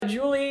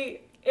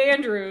Julie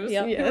Andrews,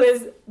 Yep. who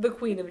is the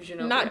Queen of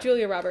Genovia. Not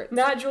Julia Roberts.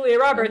 Not Julia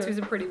Roberts, who's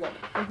a pretty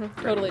woman.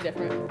 Totally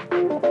different.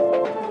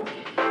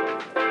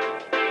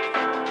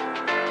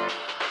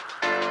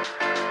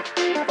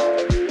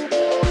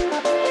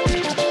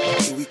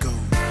 Here we go.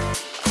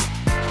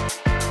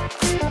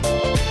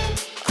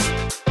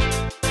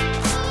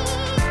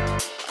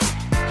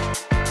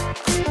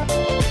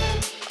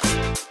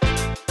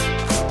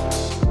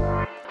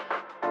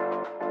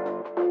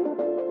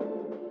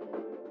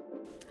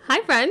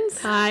 Hi,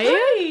 friends. Hi.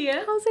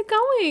 How's it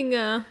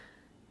going?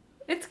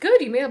 It's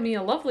good. You made me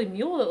a lovely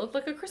mule that looked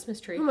like a Christmas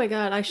tree. Oh my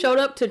god, I showed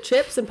up to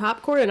chips and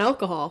popcorn and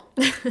alcohol.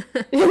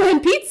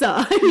 And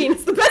pizza. I mean,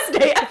 it's the best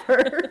day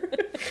ever.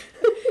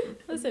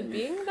 Listen,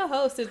 being the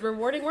host is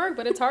rewarding work,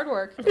 but it's hard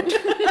work.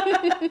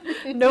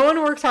 No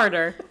one works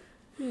harder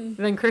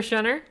than Kris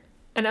Jenner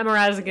and Emma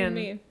Razzan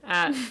Me.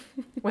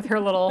 with her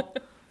little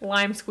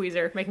lime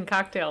squeezer making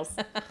cocktails.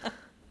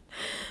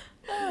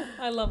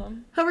 I love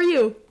them. How are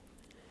you?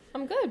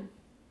 I'm good.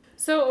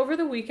 So over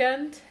the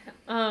weekend,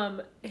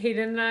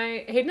 Hayden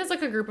is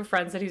like a group of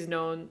friends that he's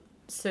known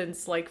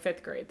since like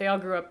 5th grade. They all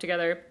grew up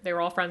together. They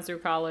were all friends through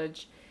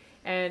college.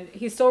 And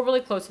he's still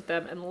really close with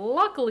them. And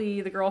luckily,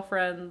 the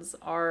girlfriends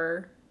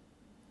are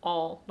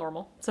all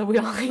normal. So we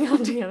all hang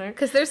out together.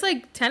 Because there's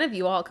like 10 of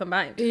you all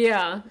combined.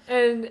 Yeah.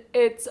 And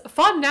it's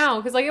fun now.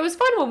 Because like it was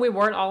fun when we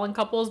weren't all in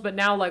couples. But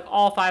now like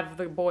all 5 of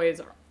the boys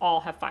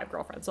all have 5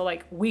 girlfriends. So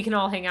like we can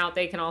all hang out.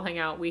 They can all hang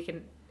out. We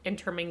can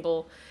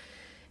intermingle.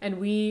 And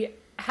we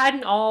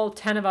hadn't all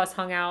 10 of us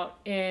hung out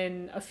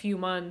in a few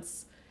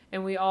months.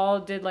 And we all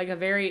did like a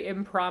very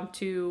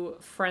impromptu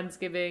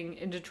Friendsgiving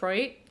in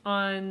Detroit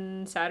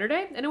on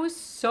Saturday. And it was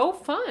so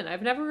fun.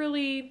 I've never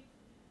really...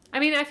 I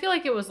mean, I feel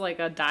like it was like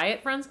a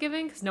diet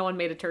Friendsgiving because no one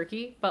made a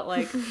turkey. But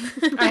like,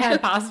 I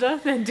had pasta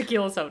and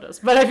tequila sodas.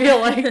 But I feel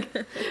like...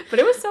 But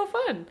it was so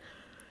fun.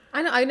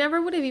 I know. I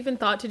never would have even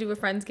thought to do a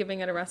Friendsgiving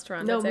at a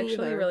restaurant. No, That's me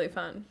actually either. really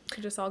fun.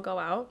 To just all go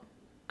out.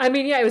 I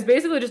mean, yeah, it was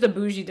basically just a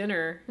bougie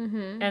dinner.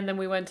 Mm-hmm. And then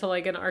we went to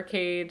like an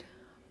arcade...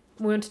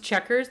 We went to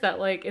Checkers, that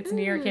like it's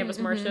near Campus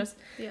Martius.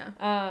 Yeah.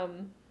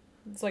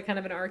 It's like kind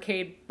of an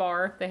arcade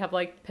bar. They have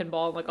like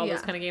pinball and like all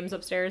those kind of games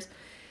upstairs.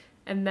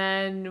 And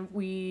then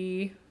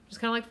we just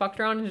kind of like fucked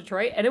around in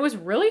Detroit, and it was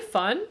really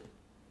fun.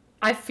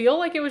 I feel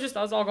like it was just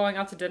us all going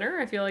out to dinner.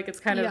 I feel like it's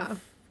kind of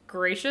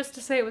gracious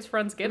to say it was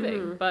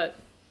Friendsgiving, but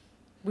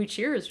we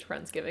cheersed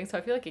Friendsgiving, so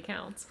I feel like it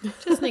counts.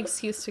 Just an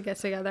excuse to get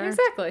together.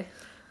 Exactly.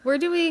 We're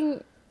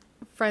doing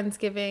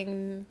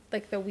Friendsgiving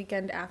like the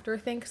weekend after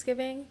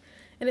Thanksgiving.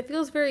 And it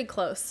feels very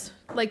close,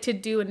 like to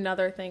do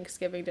another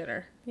Thanksgiving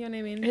dinner. You know what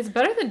I mean? It's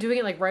better than doing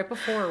it like right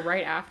before or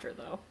right after,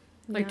 though.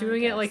 Like Yeah,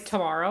 doing I it like guess.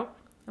 tomorrow.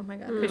 Oh my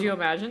god. Could you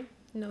imagine?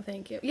 No,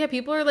 thank you. Yeah,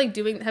 people are like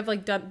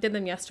did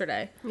them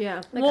yesterday.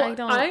 Yeah. Like Well, I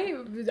don't.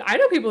 I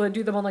know people that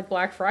do them on like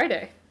Black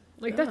Friday.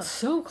 Like that's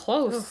so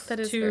close.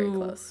 That is to very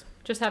close.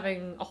 Just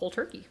having a whole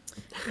turkey.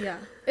 Yeah,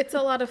 it's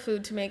a lot of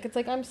food to make. It's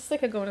like I'm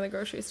sick of going to the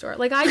grocery store.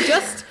 Like I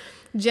just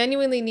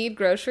genuinely need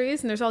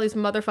groceries, and there's all these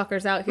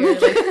motherfuckers out here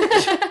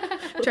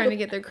like trying to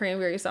get their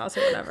cranberry sauce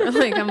or whatever.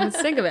 Like I'm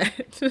sick of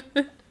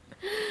it.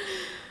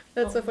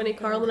 That's so funny.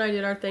 Carl and I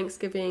did our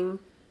Thanksgiving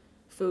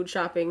food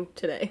shopping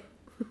today.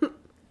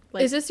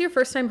 Is this your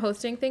first time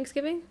hosting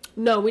Thanksgiving?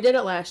 No, we did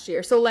it last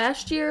year. So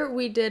last year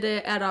we did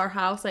it at our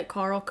house. Like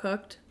Carl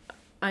cooked.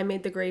 I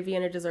made the gravy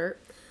and a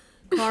dessert.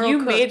 Carl You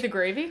cooked. made the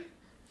gravy?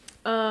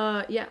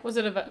 Yeah. Was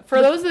it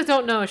for those that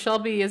don't know,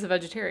 Shelby is a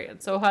vegetarian.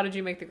 So how did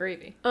you make the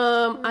gravy?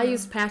 I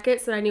used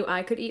packets that I knew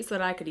I could eat so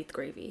that I could eat the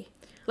gravy.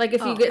 Like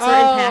if you get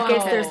certain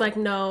packets, there's like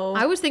no.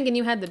 I was thinking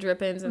you had the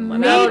drippings and Me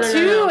whatnot.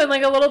 too, and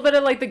like a little bit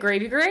of like the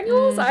gravy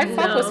granules. I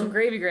fuck with No. some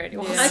gravy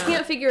granules. I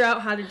can't figure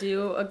out how to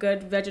do a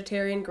good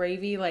vegetarian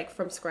gravy like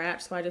from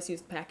scratch, so I just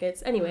used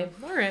packets. Anyway,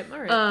 All right.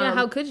 Yeah,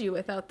 how could you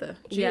without the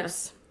juice?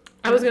 yes.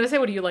 I was gonna say,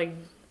 what do you like?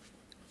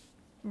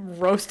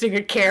 Roasting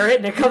a carrot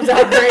and it comes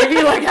out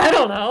gravy? Like I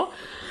don't know.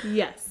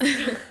 Yes.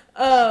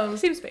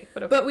 Seems fake,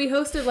 but okay. But we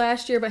hosted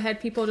last year, but had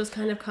people just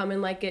kind of come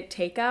and like get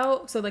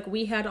takeout. So like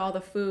we had all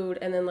the food,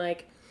 and then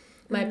like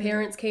my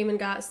parents came and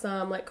got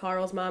some. Like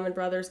Carl's mom and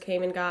brothers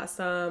came and got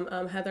some.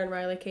 Heather and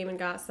Riley came and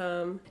got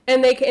some.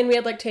 And we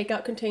had like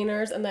takeout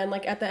containers. And then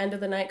like at the end of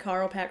the night,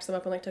 Carl packed some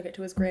up and like took it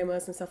to his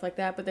grandma's and stuff like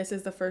that. But this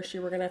is the first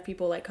year we're gonna have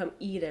people like come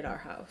eat at our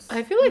house.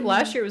 I feel like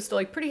last year was still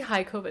like pretty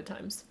high COVID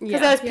times.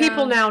 Because Yeah. as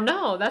people now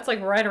know, that's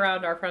like right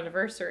around our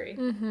anniversary.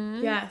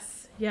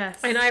 Yes. Yes.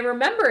 And I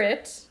remember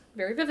it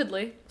very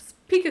vividly.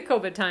 Peak of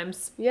COVID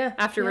times. Yeah.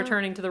 After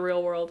returning to the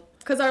real world.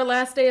 Because our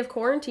last day of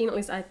quarantine, at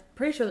least I'm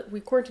pretty sure that we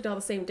quarantined all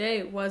the same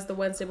day, was the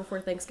Wednesday before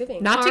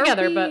Thanksgiving. Not Are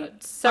together, we-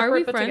 but separate Are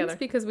we but friends together.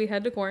 because we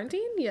had to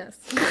quarantine? Yes.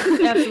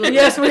 Absolutely.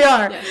 Yes, we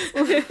are.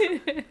 Yes.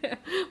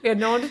 We had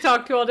no one to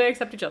talk to all day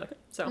except each other.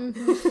 So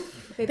Thanks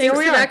we to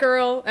are. that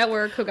girl at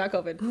work who got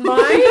COVID.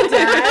 my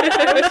dad,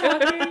 I was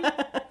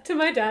talking to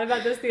my dad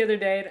about this the other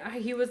day, and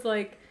he was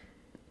like,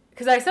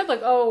 because I said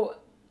like, oh,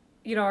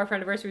 our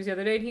friend anniversary was the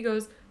other day, and he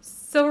goes,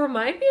 so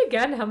remind me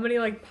again how many,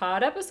 like,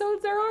 pod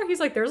episodes there are? He's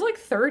like, there's, like,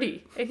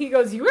 30. And he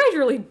goes, you guys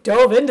really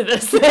dove into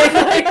this thing.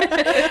 Like,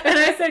 and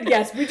I said,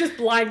 yes, we just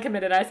blind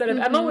committed. I said, if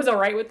Emma was all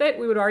right with it,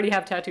 we would already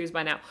have tattoos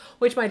by now.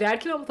 Which my dad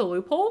came up with a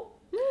loophole.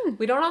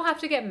 We don't all have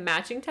to get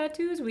matching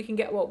tattoos. We can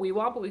get what we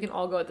want, but we can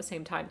all go at the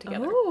same time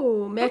together.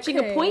 Oh, matching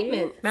Okay.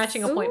 appointment.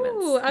 Matching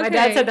appointments. Ooh, My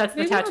dad okay. said that's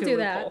the Maybe I'll tattoo do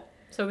loophole. that.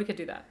 So we could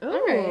do that. Oh.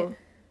 Alright.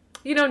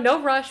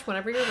 No rush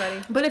whenever you're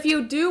ready. But if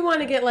you do want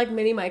to get like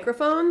mini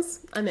microphones,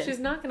 I'm in. She's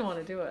not going to want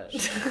to do it.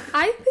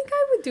 I think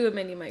I would do a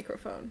mini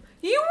microphone.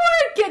 You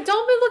weren't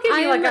don't be looking at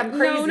me like I'm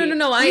crazy.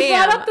 No, I You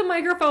am. brought up the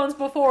microphones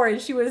before and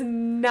she was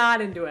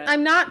not into it.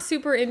 I'm not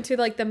super into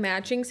like the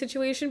matching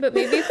situation, but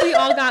maybe if we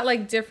all got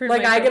like different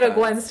like I get a Gwen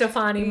microphones.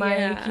 Stefani mic,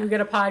 Yeah. you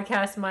get a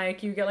podcast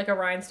mic, you get like a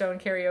Rhinestone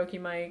karaoke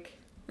mic.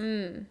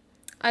 When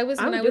I I would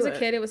was do a it.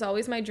 kid, it was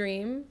always my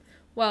dream.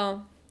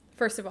 Well,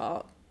 first of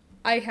all,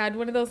 I had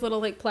one of those little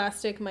like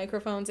plastic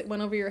microphones that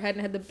went over your head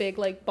and had the big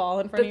like ball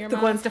in front of your The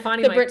mouth. Gwen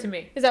Stefani The mic Brit- to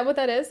me. Is that what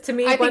that is? To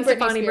me, I Gwen think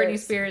Stefani, Britney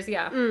Spears,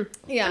 yeah.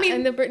 Yeah, I mean-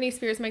 and the Britney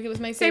Spears mic, it was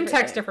my Same favorite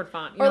text, thing. different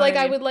font. you Or know like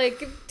what I mean? would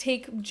like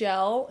take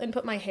gel and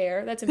put my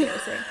hair. That's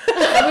embarrassing.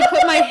 I would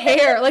put my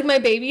hair, like my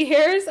baby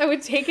hairs. I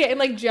would take it and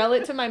like gel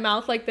it to my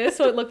mouth like this,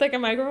 so it looked like a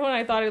microphone.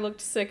 I thought it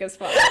looked sick as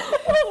fuck.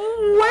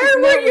 Where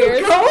Isn't were that you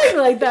weird? going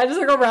like that? Just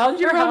like around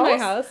your Around house? my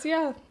house,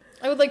 yeah.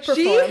 I would like perform.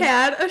 She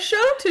had a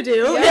show to do,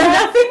 Yeah. and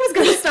nothing was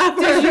going to stop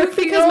her.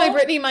 because my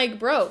Britney mic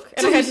broke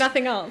and I had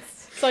nothing else,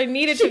 so I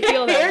needed to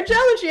feel hair that.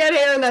 gel and she had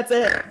hair, and that's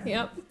it.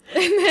 Yep.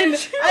 And then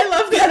I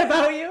love that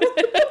about you.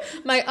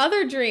 my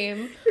other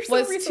dream You're so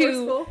was to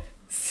resourceful.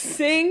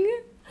 sing,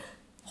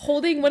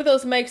 holding one of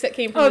those mics that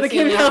came from Oh, the the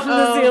came ceiling. down from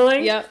the Oh.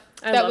 ceiling? Yep.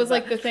 I That love was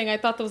like that. the thing. I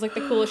thought that was like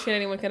the coolest shit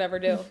anyone could ever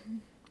do.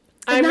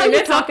 I And now mean, you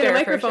it's up talk in a there for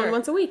microphone sure.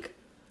 once a week.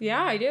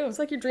 Yeah, I do. It's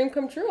like your dream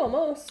come true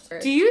almost.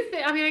 Do you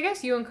think, I mean, I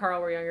guess you and Carl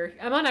were younger.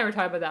 Emma and I were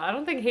talking about that. I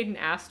don't think Hayden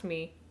asked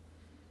me,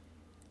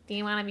 do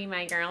you want to be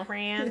my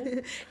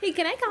girlfriend? Hey,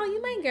 can I call you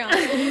my girl?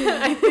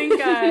 I don't think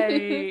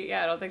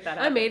that happened.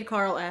 I made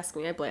Carl ask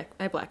me.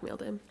 I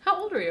blackmailed him.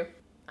 How old were you?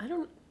 I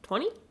don't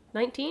 20?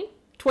 19?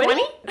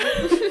 20?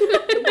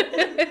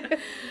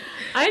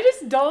 I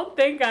just don't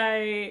think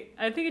I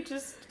think it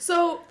just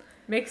So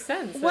makes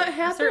sense what at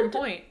a certain happened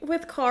point.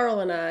 with Carl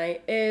and I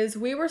is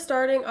we were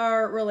starting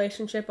our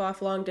relationship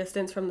off long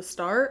distance from the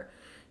start,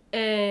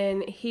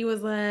 and he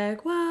was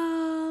like,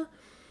 well,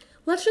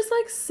 let's just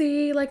like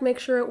see, like make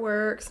sure it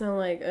works. And I'm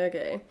like,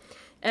 okay.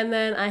 And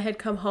then I had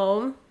come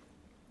home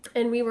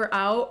and we were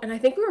out, and I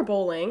think we were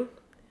bowling.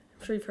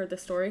 I'm sure you've heard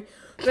this story,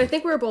 but I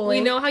think we were bowling.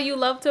 We know how you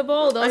love to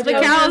bowl. Those I do.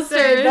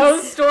 McAllisters.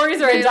 Those stories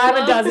are a They dime a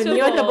love dozen. to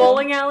You at the bowl.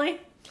 bowling alley?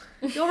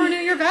 You'll renew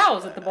your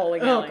vows at the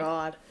bowling Oh alley.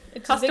 God.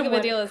 It's as big Custom, of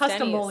a deal as custom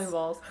Denny's. bowling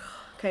balls.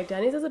 Okay,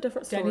 Denny's is a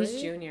different story.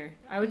 Denny's Junior.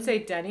 I would say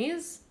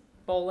Denny's,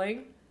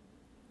 bowling,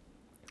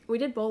 We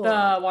did bowl.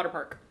 the water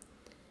park.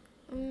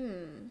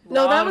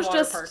 No, that was water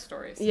just park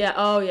stories. Yeah.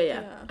 Oh yeah.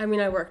 Yeah. I mean,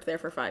 I worked there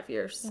for 5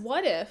 years.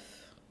 What if,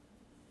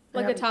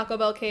 like a haven't- Taco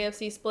Bell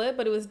KFC split,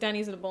 but it was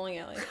Denny's at a bowling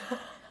alley?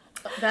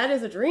 That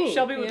is a dream.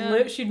 Shelby would Yeah.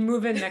 live. She'd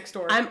move in next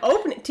door. I'm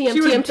open. TM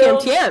She would TM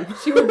build- TM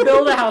TM. She would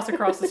build a house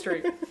across the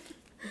street.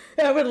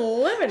 I would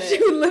live in She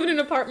it. would live in an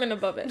apartment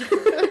above it.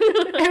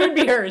 It would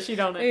be her. She'd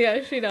own it.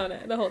 Yeah, she'd own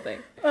it, the whole thing.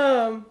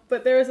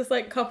 But there was this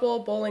like couple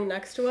bowling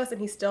next to us,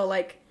 and he still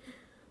like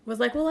was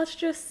like, "Well, let's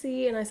just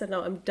see." And I said,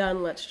 "No, I'm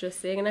done. Let's just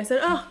see." And I said,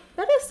 "Oh,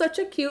 that is such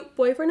a cute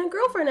boyfriend and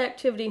girlfriend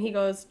activity." And he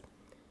goes,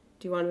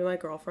 "Do you want to be my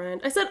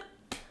girlfriend?" I said,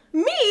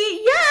 "Me?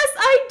 Yes,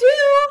 I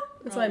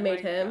do." And so I Oh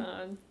made my him.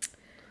 God.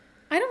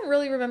 I don't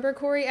really remember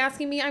Corey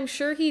asking me. I'm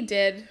sure he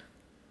did.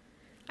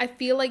 I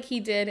feel like he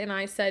did, and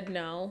I said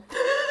no.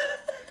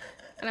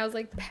 And I was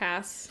like,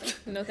 pass.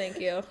 No, thank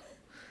you.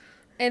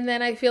 And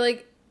then I feel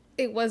like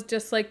it was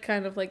just like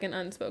kind of like an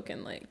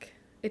unspoken, like,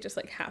 it just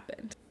like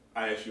happened.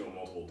 I asked you on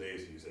multiple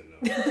days and you said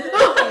no.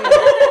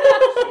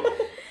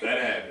 So that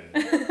happened.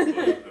 But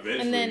eventually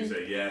And then you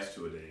said yes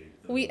to a date.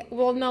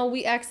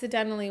 We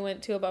accidentally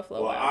went to a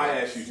Buffalo Well, Wild I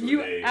Wings. asked you to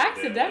You a date.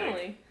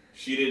 accidentally. Like,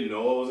 she didn't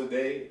know it was a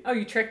date. Oh,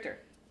 you tricked her.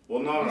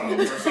 Well, no.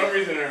 For some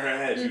reason in her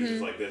head, she was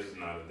just like, this is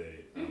not a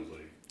date. And I was like,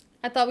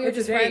 I thought we were It's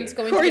a just date. friends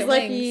going Corey's to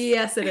like, get wings.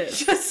 "Yes, it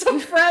is." Just some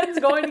friends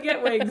going to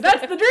get wings.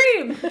 That's the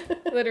dream.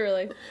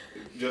 Literally.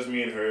 just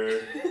me and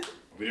her.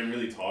 We didn't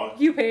really talk.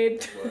 You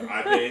paid. But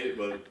I paid,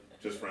 but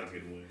just friends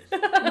getting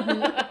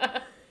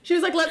wings. She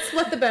was like, "Let's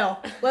split the bill.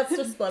 Let's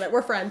just split it.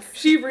 We're friends."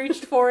 She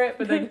reached for it,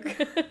 but then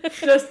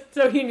just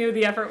so he knew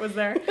the effort was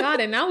there. God,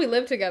 and now we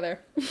live together.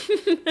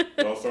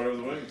 It all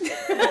started with wings.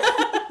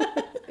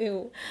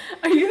 Ew.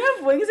 Are you gonna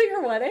have wings at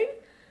your wedding?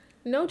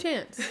 No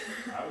chance.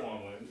 I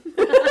want wings.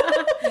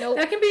 Nope.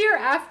 That can be your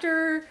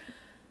after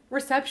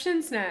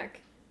reception snack.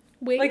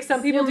 Wings. Like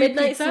some people Your do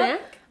midnight pizza.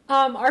 snack?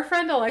 Our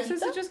friend Alexis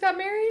Pizza? that just got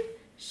married.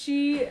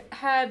 She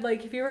had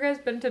like, have you ever guys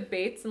been to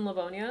Bates in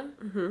Livonia?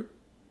 Mm-hmm.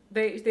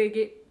 They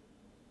get.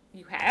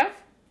 You have?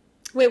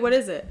 Wait, what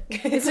is it?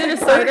 Is Is it a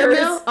cider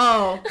mill?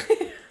 Oh,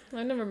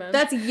 I've never met.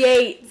 that's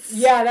Yates.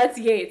 Yeah, that's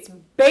Yates.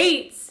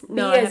 Bates,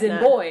 No, B I as have in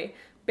not. boy,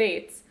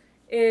 Bates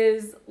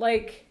is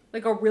like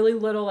like a really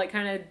little, like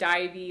kind of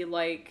divey,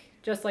 like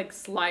just like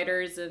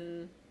sliders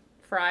and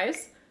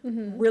fries.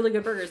 Really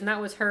good burgers, and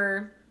that was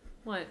her.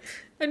 What?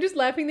 I'm just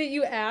laughing that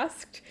you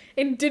asked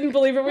and didn't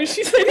believe it when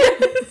she said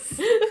yes.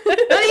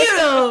 How do you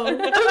know? I've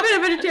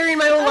been a vegetarian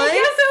my whole life. I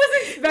guess I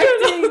was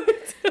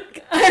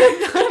expecting.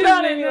 I thought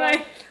about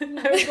it, and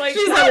I was like,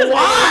 She's like,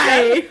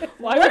 why?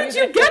 Why did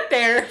you get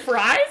there?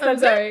 Fries? I'm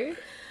That's it? sorry.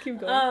 Keep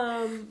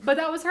going. But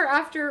that was her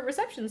after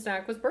reception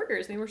snack was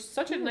burgers. They were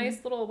such a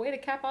nice little way to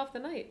cap off the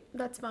night.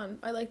 That's fun.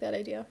 I like that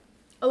idea.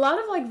 A lot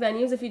of like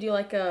venues, if you do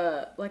like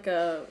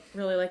a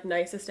really like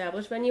nice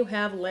established venue,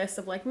 have lists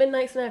of like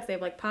midnight snacks. They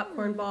have like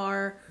popcorn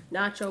bar,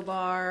 nacho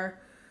bar,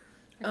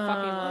 I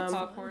fucking love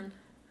popcorn.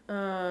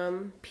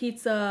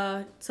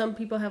 pizza. Some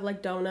people have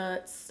like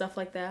donuts, stuff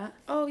like that.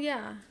 Oh,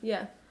 yeah.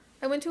 Yeah.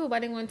 I went to a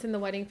wedding once and the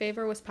wedding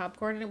favor was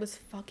popcorn and it was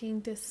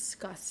fucking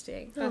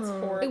disgusting. That's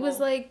horrible. It was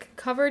like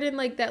covered in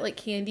like that like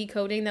candy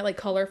coating, that like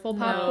colorful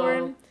popcorn.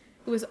 No.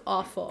 It was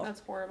awful.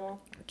 That's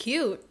horrible.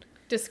 Cute.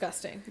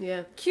 Disgusting.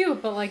 Yeah.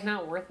 Cute, but like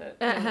not worth it.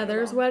 At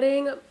Heather's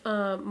wedding,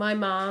 my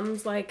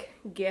mom's like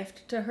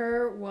gift to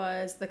her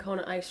was the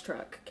Kona ice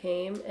truck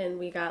came, and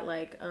we got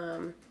like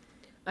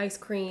ice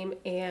cream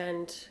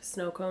and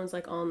snow cones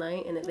like all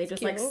night, and they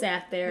just like cute.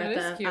 sat there That is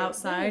at the cute.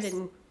 outside, Nice.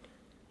 and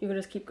you could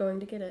just keep going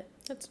to get it.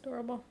 That's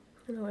adorable.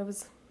 I know, it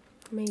was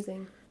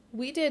amazing.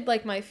 We did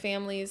like my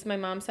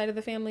mom's side of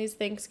the family's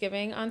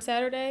Thanksgiving on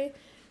Saturday,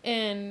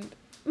 and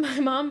my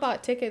mom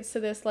bought tickets to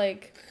this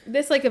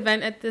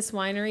event at this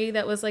winery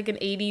that was like an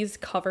 80s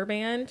cover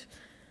band.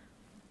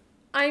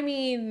 I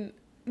mean,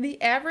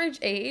 the average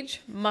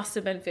age must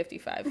have been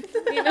 55.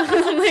 You know,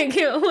 like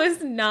it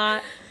was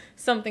not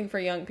something for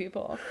young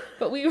people.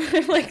 But we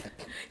were like,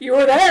 You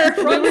were there.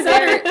 we were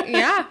there.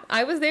 Yeah,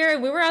 I was there,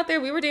 and we were out there.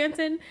 We were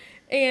dancing,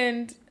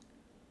 and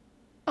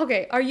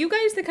okay, are you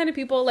guys the kind of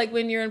people like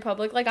when you're in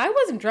public? Like I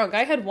wasn't drunk.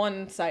 I had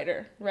one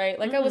cider, right?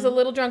 Like I was a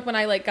little drunk when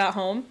I like got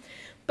home.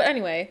 But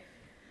anyway,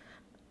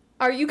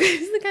 are you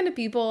guys the kind of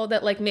people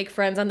that like make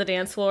friends on the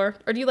dance floor,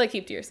 or do you like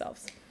keep to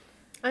yourselves?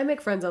 I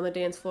make friends on the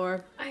dance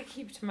floor. I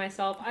keep to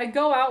myself. I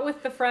go out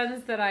with the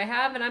friends that I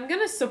have, and I'm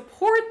gonna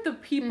support the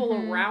people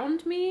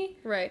around me,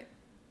 Right.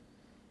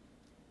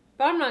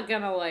 but I'm not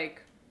gonna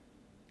like,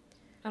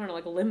 I don't know,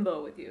 like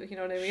limbo with you. You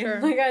know what I mean? Sure.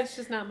 Like that's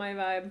just not my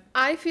vibe.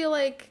 I feel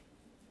like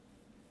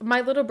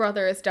my little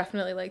brother is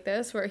definitely like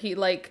this, where he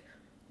like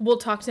will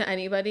talk to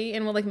anybody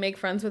and will like make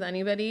friends with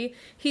anybody.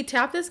 He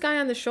tapped this guy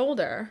on the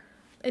shoulder,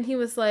 and he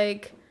was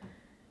like,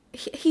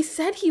 he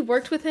said he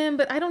worked with him,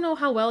 but I don't know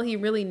how well he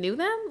really knew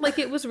them. Like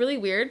it was really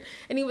weird,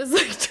 and he was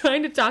like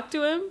trying to talk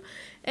to him,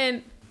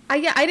 and I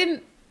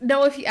didn't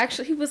know if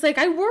he was like,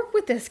 I work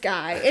with this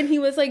guy, and he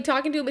was like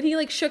talking to him, and he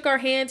like shook our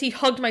hands, he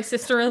hugged my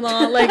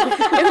sister-in-law, like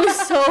it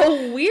was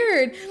so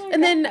weird.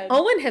 And then God.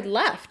 Owen had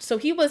left, so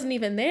he wasn't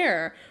even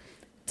there.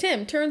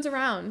 Tim turns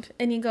around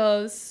and he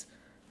goes,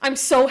 I'm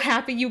so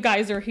happy you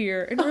guys are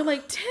here. And we're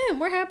like, Tim,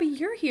 we're happy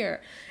you're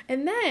here.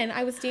 And then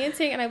I was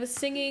dancing and I was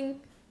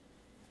singing.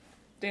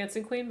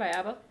 Dancing Queen by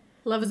ABBA.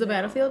 Love is a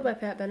Battlefield by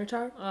Pat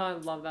Benatar. Oh, I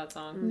love that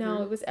song.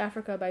 No, it was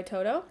Africa by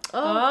Toto.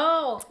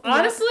 Oh,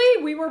 honestly,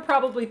 we were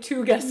probably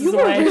 2 guesses You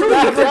were away.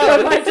 really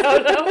from my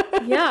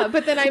Toto. Yeah,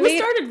 but then I We made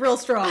started real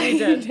strong. I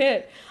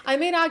did. I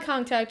made eye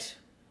contact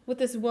with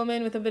this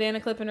woman with a banana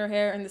clip in her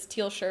hair and this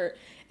teal shirt.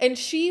 And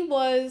she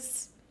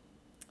was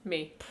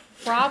Me.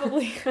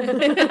 probably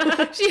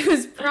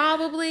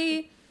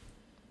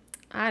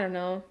I don't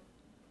know,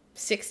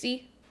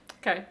 60.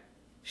 Okay.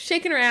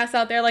 Shaking her ass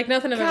out there like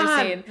nothing I've ever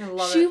God, seen. I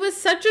love She it. was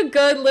such a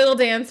good little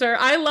dancer.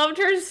 I loved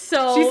her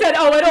so. She said,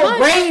 "Oh, it'll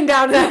rain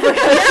down in Africa."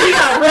 She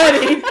got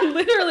ready.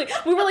 Literally,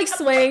 we were like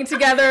swaying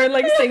together and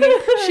like singing.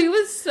 She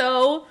was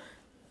so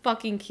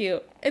fucking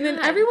cute. And then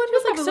God, everyone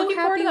was I'm like so looking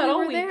forward happy to that we all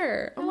were week.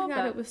 there. I Oh my love god,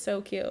 that. it was so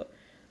cute.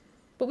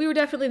 But we were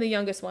definitely the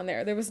youngest one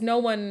there. There was no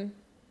one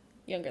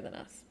younger than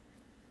us.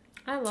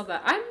 I love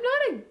that. I'm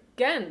not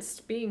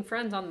against being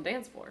friends on the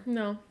dance floor.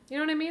 No. You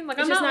know what I mean? Like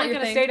It's I'm just not not like your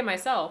gonna thing. stay to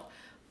myself,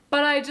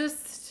 but I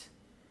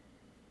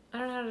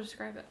don't know how to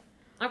describe it.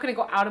 I'm not gonna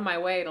go out of my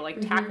way to like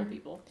tackle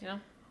people. You know?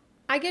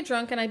 I get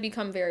drunk and I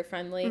become very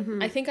friendly.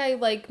 I think I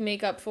like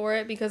make up for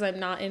it because I'm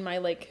not in my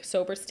like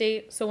sober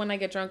state. So when I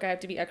get drunk, I have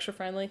to be extra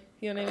friendly.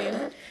 You know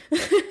what I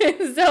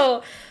mean?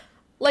 So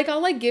like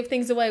I'll like give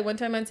things away. One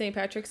time on St.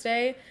 Patrick's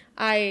Day,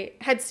 I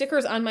had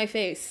stickers on my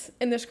face,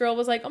 and this girl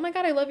was like, "Oh my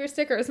god, I love your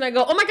stickers," and I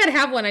go, "Oh my god,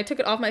 have one." I took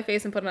it off my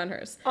face and put it on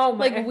hers. Oh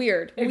my! Like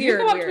weird. If weird. you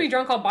come up weird. to me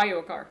drunk, I'll buy you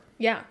a car.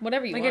 Yeah,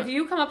 whatever you Like want. if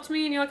you come up to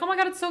me and you're like, "Oh my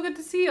god, it's so good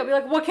to see you," I'll be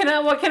like, "What can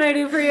I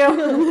do for you?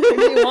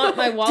 Do you want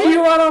my wallet? Do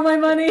you want all my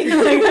money?"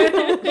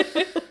 Like,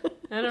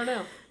 I don't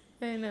know.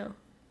 I know.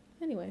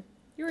 Anyway.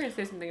 You were gonna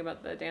say something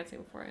about the dancing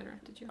before I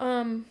interrupted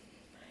you.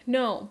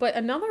 No, but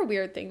another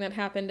weird thing that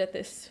happened at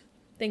this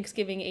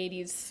Thanksgiving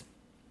 80s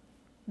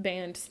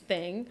band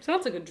thing.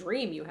 Sounds like a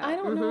dream you have. I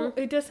don't know.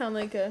 It does sound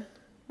like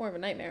more of a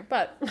nightmare,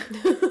 but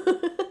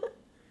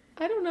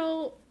I don't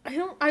know.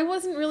 I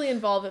wasn't really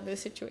involved in this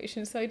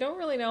situation, so I don't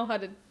really know how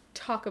to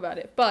talk about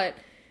it. But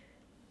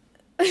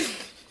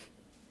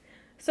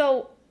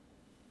so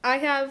I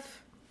have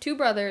 2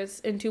 brothers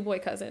and 2 boy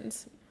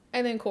cousins,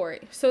 and then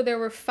Corey. So there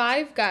were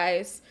 5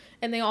 guys,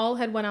 and they all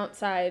had went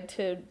outside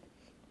to,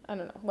 I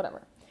don't know,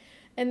 whatever.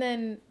 And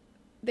then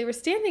they were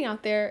standing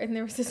out there, and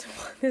there was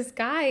this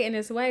guy and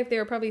his wife. They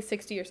were probably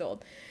 60 years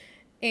old.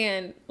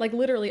 And, like,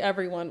 literally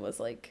everyone was,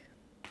 like,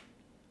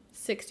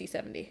 60,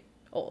 70,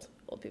 old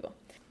people.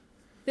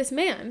 This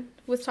man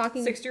was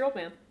talking... 60-year-old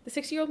man. The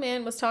 60-year-old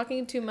man was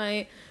talking to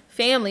my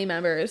family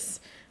members,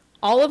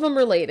 all of them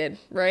related,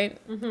 right?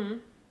 Mm-hmm.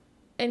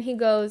 And he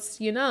goes,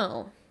 you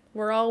know,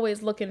 we're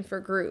always looking for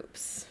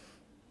groups.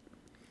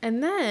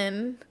 And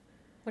then...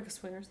 Like a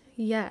swingers.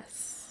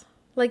 Yes.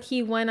 Like,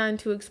 he went on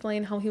to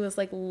explain how he was,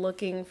 like,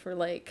 looking for,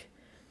 like,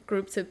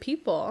 groups of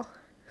people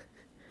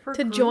For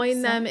to group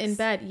join them sex? in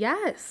bed.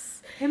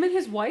 Yes. Him and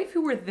his wife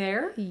who were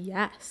there?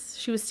 Yes.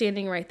 She was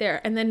standing right there.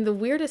 And then the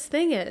weirdest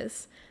thing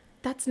is,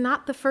 that's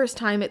not the first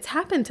time it's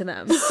happened to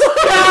them.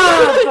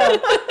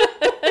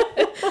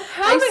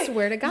 I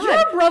swear to God.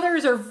 Your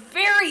brothers are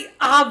very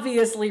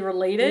obviously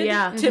related.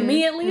 Yeah. To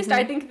me, at least,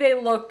 I think they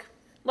look...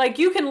 Like,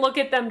 you can look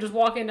at them just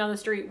walking down the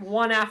street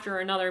one after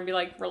another and be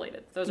like,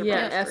 related. Those are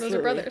Yeah, brothers. absolutely. Those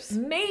are brothers.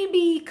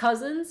 Maybe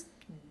cousins.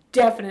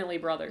 Definitely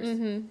brothers.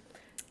 Mm-hmm.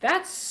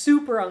 That's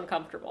super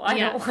uncomfortable. I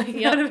Yeah. don't like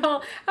Yep. that at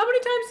all. How many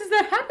times has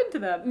that happened to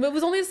them? It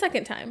was only the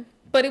second time.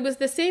 But it was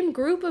the same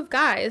group of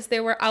guys. They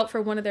were out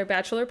for one of their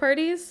bachelor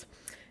parties.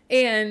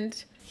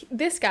 And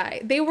this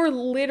guy, they were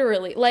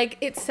literally, like,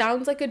 it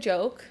sounds like a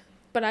joke,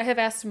 but I have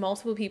asked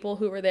multiple people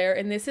who were there,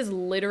 and this is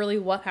literally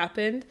what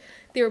happened.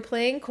 They were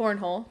playing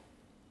cornhole,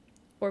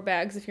 or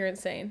bags if you're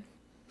insane,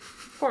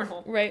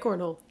 Cornhole. right?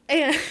 Cornhole.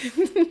 And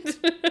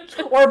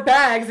Or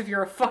bags if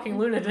you're a fucking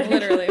lunatic.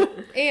 literally.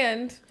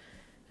 And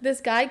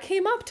this guy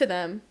came up to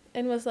them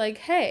and was like,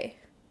 hey,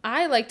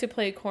 I like to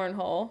play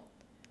cornhole.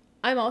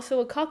 I'm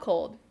also a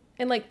cuckold.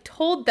 And, like,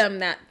 told them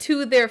that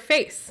to their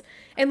face.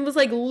 And was,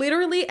 like,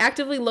 literally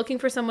actively looking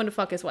for someone to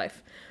fuck his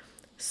wife.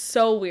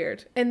 So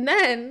weird. And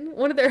then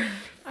one of their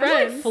I'm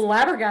like friends...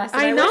 flabbergasted.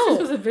 I I know. wish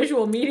this was a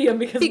visual medium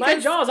because my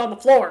Because- jaw's on the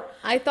floor.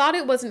 I thought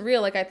it wasn't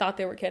real. Like, I thought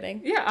they were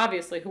kidding. Yeah,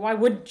 obviously. Why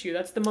wouldn't you?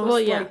 That's the most, Well,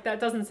 yeah. like, that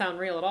doesn't sound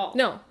real at all.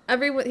 No,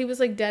 everyone, he was,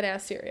 like, dead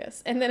ass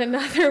serious. And then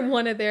another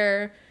one of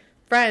their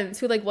friends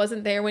who, like,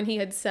 wasn't there when he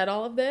had said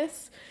all of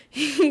this,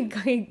 he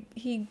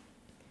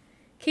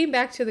came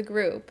back to the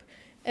group,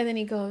 and then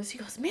he goes,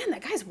 man,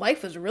 that guy's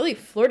wife was really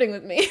flirting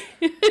with me.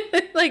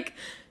 Like,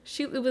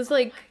 it was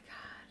like,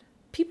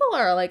 people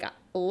are, like that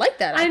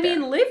out I there.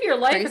 mean, live your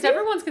life because Crazy?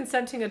 everyone's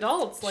consenting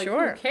adults. Like,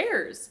 Sure. who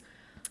cares?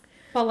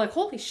 But, like,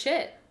 holy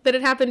shit. That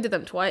it happened to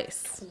them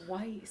twice.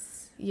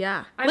 Twice.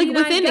 Yeah. I like, mean,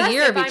 I within a guess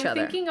year if of each I'm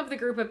other. thinking of the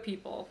group of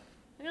people.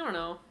 I don't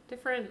know.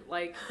 Different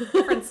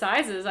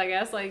sizes, I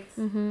guess. Like,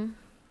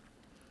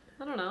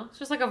 I don't know. It's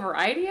just like a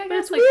variety, I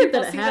guess. it's Like, weird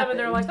people that it see them and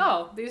they're like,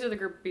 happened. oh, these are the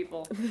group of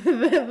people.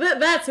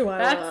 That's who I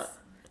That's want.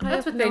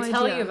 that's what have they no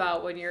tell idea. you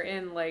about when you're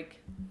in, like,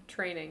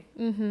 training.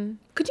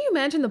 Could you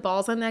imagine the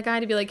balls on that guy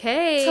to be like,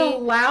 hey, To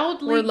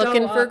loudly we're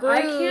looking go for up.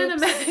 I can't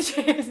groups.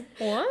 imagine.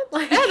 what?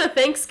 Like, Yeah, the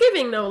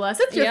Thanksgiving, no less.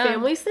 It's your Yeah.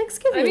 family's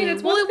Thanksgiving. I mean,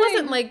 it's Well, one it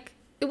wasn't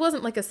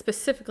thing- like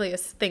specifically a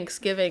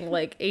Thanksgiving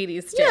like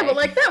 80s day. yeah, but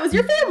like that was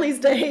your family's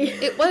day.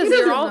 it was. He They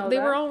doesn't were all know they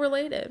that. were all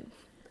related.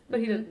 but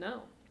he didn't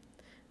know.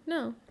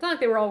 No, It's not like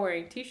they were all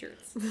wearing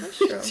t-shirts. that's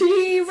true.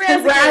 Gee,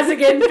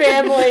 Razigan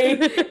family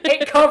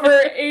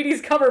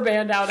 80s cover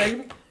band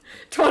outing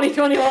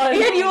 2021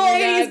 Annual Oh my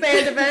 80s God.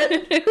 band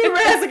event.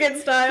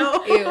 Razigan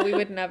style. Ew, we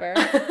would never.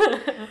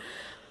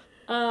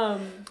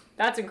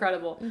 That's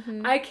incredible.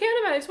 I can't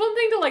imagine. It's one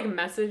thing to like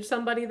message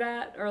somebody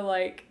that or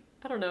like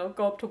I don't know,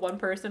 go up to one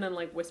person and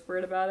like whisper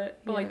it about it,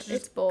 but Yeah, like to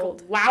it's just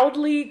bold.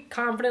 loudly,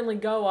 confidently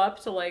go up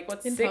to like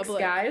In 6 public.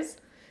 guys.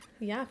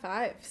 Yeah,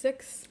 5,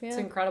 6. Yeah, It's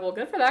incredible.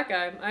 Good for that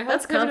guy. I hope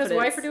That's him and his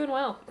wife confidence. are doing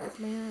well.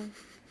 man.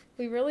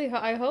 We really.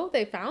 I hope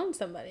they found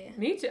somebody.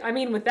 Me too. I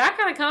mean, with that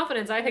kind of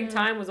confidence, I think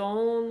time was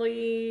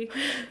only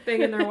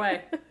thing in their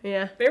way.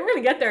 Yeah. They were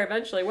gonna get there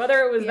eventually, whether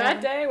it was Yeah.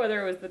 that day,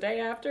 whether it was the day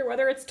after,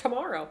 whether it's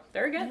tomorrow.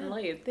 They're getting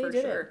laid they for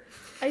did sure.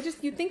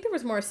 You'd think there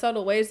was more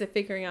subtle ways of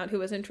figuring out who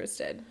was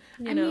interested.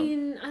 You know,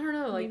 mean, I don't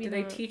know. Like, Maybe do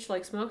they not. teach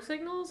like smoke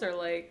signals or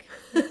like?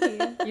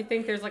 Yeah. You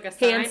think there's like a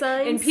sign? Hand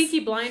signs? In Peaky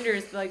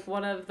Blinders, like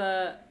one of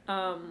the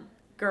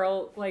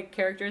girl like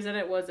characters in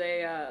it was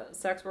a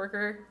sex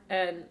worker,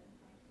 and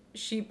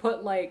she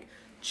put like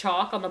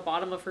chalk on the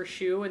bottom of her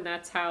shoe, and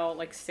that's how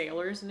like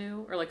sailors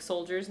knew or like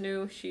soldiers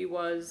knew she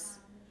was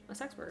a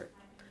sex worker.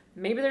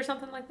 Maybe there's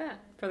something like that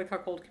for the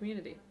cuckold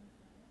community,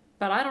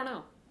 but I don't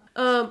know.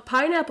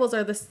 Pineapples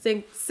are the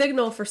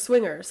signal for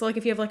swingers. So like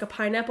if you have like a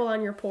pineapple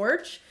on your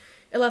porch,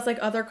 it lets like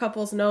other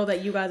couples know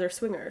that you guys are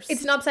swingers.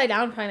 it's an upside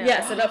down pineapple.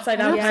 yes, an upside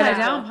down Upside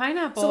pineapple. down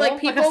pineapple. So, like,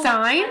 like people- a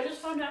sign. I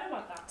just found out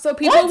about that. So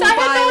people What? will I had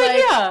buy no like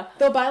idea.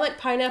 they'll buy like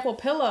pineapple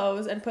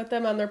pillows and put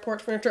them on their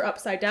porch furniture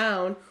upside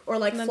down, or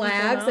like And then people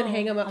flags and know.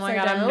 hang them Oh upside my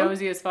god, down. I'm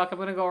nosy as fuck. I'm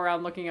gonna go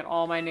around looking at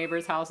all my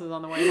neighbors' houses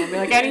on the way home. Be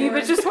like, any of you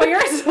bitches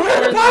swingers?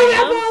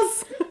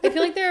 Pineapples. I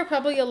feel like there are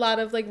probably a lot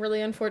of like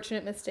really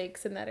unfortunate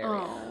mistakes in that area.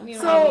 Oh, you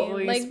know so- what I mean?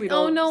 Probably Like, sweet oh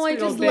old- no, I sweet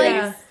just old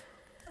like. babies.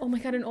 Oh my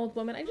god, an old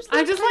woman. I just I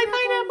like just like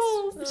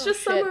pineapples. pineapples. It's Oh,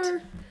 just shit.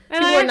 summer.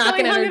 And People I are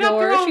knocking at hung her it up the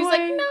door. wrong She's way.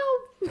 like, no.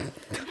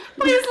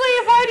 Please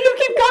leave. Why do you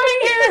keep coming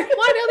here?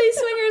 Why do these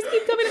swingers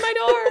keep coming to my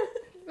door?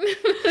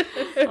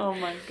 Oh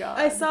my god.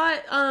 I saw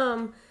it.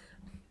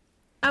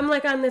 I'm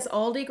like on this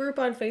Aldi group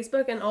on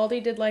Facebook, and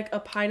Aldi did like a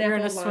pineapple. You're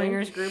in a line.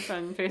 swingers group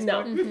on Facebook.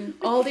 No,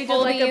 Aldi did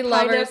like a Aldi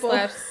lovers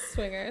pineapple, /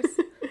 swingers.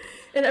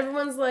 and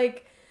everyone's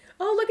like,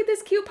 "Oh, look at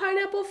this cute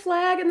pineapple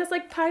flag and this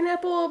like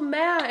pineapple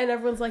mat," and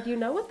everyone's like, "You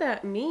know what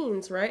that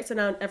means, right?" So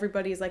now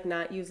everybody's like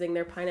not using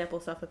their pineapple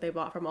stuff that they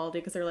bought from Aldi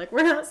because they're like,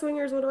 "We're not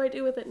swingers. What do I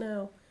do with it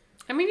now?"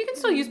 I mean, you can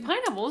still use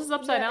pineapples. Is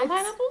upside down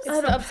pineapples? It's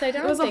the upside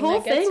down It was a thing whole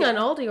that gets thing you. on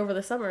Aldi over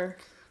the summer.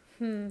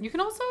 You can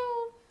also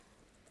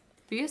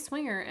be a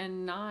swinger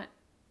and not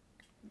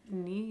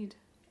need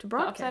To the upside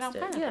broadcast down it,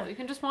 pineapple. yeah. You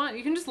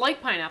can just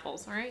like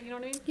pineapples, all right? You know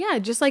what I mean? Yeah,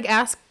 just like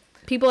ask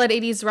people at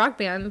 80s rock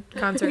band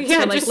concerts Yeah,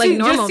 to like just like see,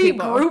 normal just see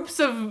people.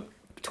 groups of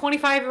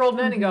 25-year-old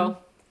men and go,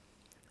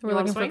 We're "You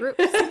wanna looking for swing?" groups.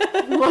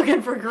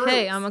 looking for groups.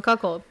 Hey, I'm a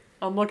cuckold.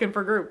 I'm looking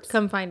for groups.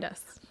 Come find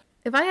us.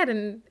 If I had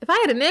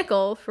a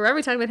nickel for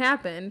every time it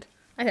happened,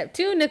 I'd have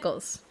 2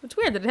 nickels. It's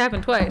weird that it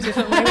happened twice or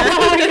something like that.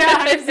 Oh, yeah,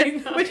 I've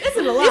seen that. Which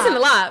isn't a It lot. isn't a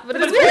lot, but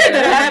it's It's weird weird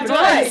that that it it happened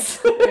happened twice.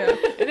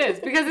 It is,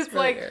 because it's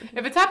really like, weird.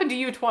 if it's happened to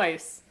you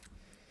twice,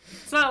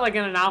 it's not like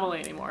an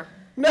anomaly anymore.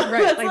 No,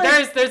 that's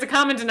Like, there's a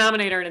common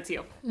denominator and it's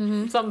you.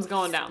 Something's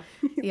going down.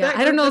 Yeah,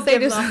 I don't know if they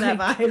gives just off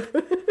that vibe.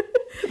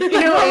 You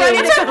know,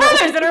 it's our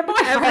brothers and our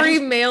boyfriends. every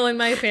male in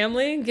my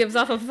family gives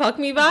off a fuck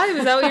me vibe.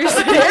 Is that what you're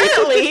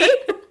saying?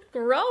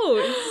 Gross.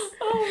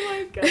 Oh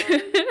my god.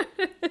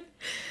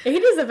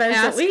 80s events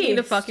Ask at me to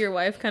least. fuck your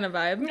wife kind of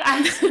vibe.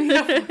 Ask me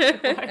to fuck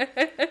your wife.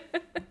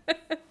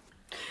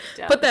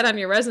 Put that on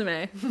your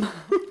resume.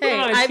 Hey,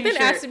 on a I've been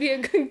t-shirt. asked to be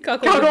a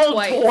cuckold Cuckold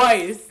twice.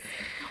 twice.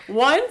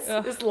 Once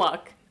is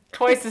luck.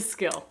 Twice is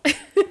skill.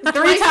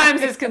 3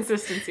 times is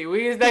consistency.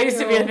 That used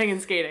to be a thing in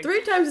skating.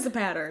 3 times is a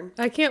pattern.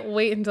 I can't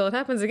wait until it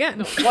happens again.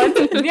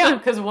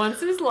 Because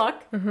once is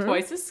luck, Mm-hmm.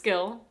 twice is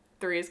skill,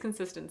 3 is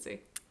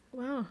consistency.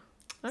 Wow.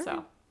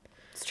 So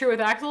it's true with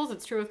axles,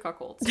 it's true with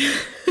cuckolds.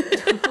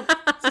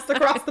 Just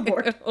across the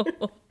board.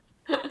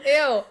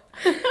 Ew.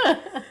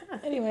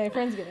 Anyway,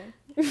 Friendsgiving.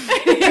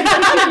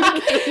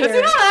 It's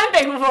not that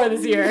big before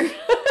this year.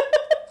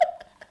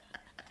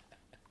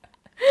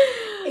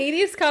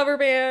 80s cover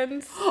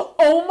bands.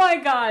 Oh my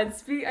god.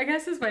 I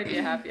guess this might be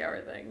a happy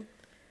hour thing.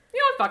 You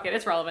know what? Fuck it.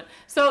 It's relevant.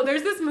 So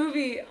there's this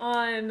movie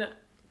on,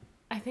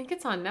 I think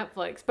it's on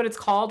Netflix, but it's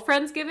called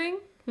Friendsgiving.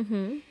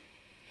 Mm-hmm.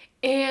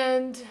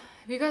 And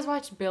have you guys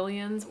watched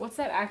Billions? What's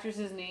that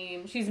actress's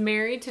name? She's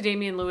married to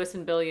Damian Lewis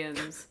in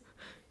Billions.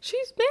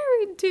 She's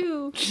married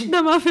to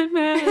the Muffin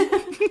Man. The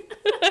Muffin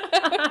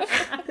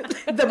Man?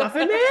 The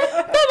Muffin Man!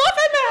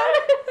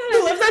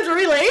 Who lives on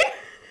Drury Lane?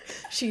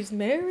 She's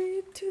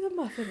married to the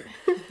Muffin Man.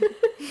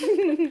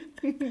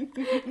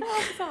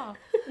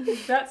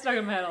 That stuck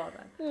in my head all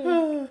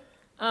the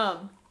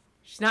time.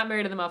 She's not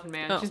married to the Muffin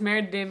Man. Oh. She's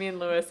married to Damian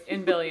Lewis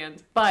in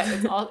Billions. But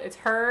it's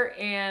her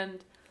and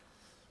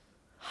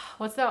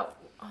what's that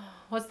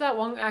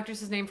one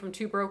actress's name from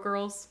Two Broke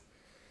Girls?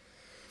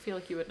 I feel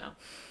like you would know.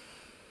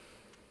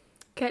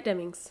 Kat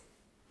Dennings.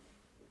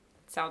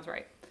 Sounds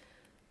right.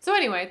 So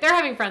anyway, they're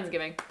having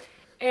Friendsgiving.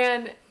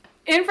 And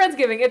in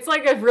Friendsgiving, it's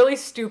like a really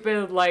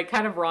stupid, like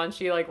kind of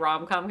raunchy, like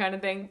rom-com kind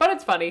of thing, but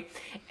it's funny.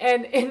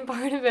 And in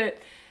part of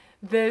it,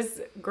 this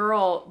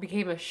girl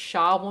became a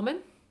Shaw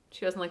woman.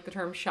 She doesn't like the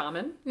term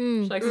shaman.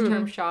 She likes the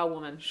term Shaw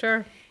woman.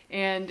 Sure.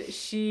 And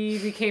she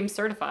became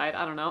certified.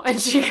 I don't know. And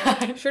she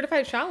got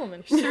Certified Shaw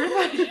Woman. say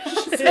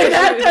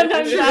that 10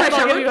 times fast,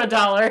 I'll give you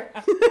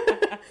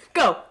 $1.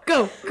 Go.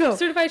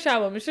 Certified Shaw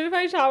Woman.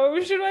 Certified Shaw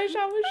Woman. Certified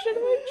Shaw Woman.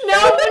 Certified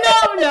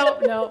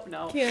Shaw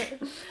No.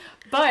 Can't.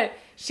 But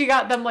she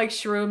got them like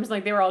shrooms,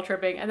 like they were all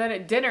tripping. And then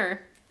at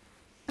dinner,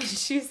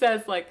 she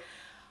says like,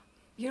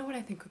 you know what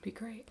I think would be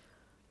great?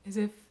 Is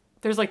if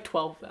there's like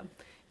 12 of them.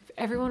 If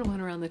everyone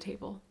went around the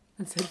table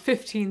and said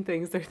 15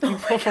 things they're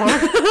thankful for.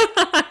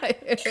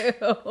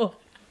 Ew.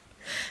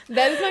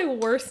 That is my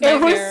worst It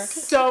nightmare. was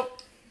so...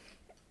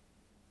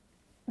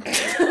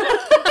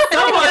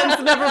 Someone's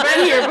never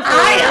been here before.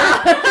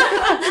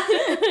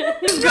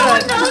 No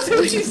one knows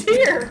who she's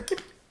here.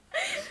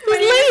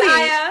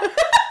 Aya.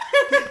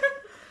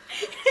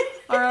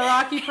 Our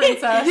Iraqi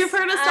princess. You've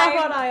heard us talk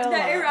about Aya.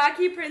 The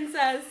Iraqi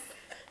princess,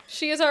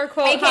 She is our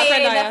quote, hot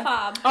friend aka Aya. the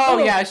fob. Oh,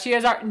 yeah, she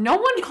is our... No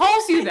one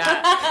calls you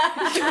that.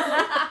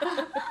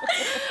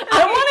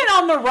 I want it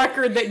on the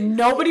record that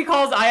nobody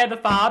calls Aya the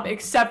fob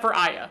except for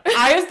Aya.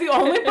 Aya's the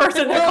only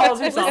person that calls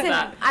herself Listen,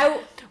 that.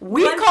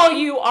 We call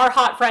you our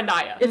hot friend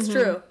Aya. It's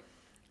true.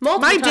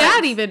 My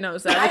dad even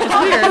knows that, which is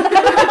weird.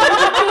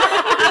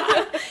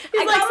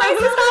 He's like, so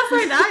who's hot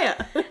friend Aya?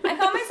 I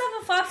call myself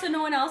a fob, so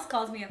no one else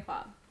calls me a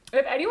fob.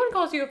 If anyone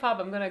calls you a fob,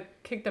 I'm going to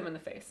kick them in the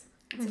face.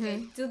 It's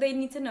okay. Do they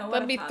need to know what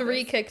That'd a be fob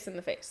 3 is? kicks in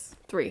the face.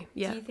 3,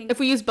 yeah. Do you think- If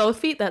we use both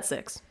feet, that's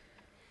 6.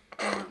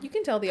 You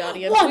can tell the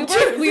audience. One,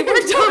 we were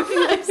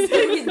talking. Do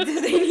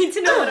they need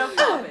to know what a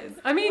fob is?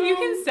 I mean, you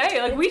can say,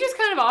 like, we just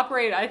kind of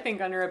operate, I think,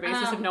 under a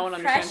basis of no one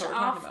understands Fresh what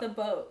we're talking off about. the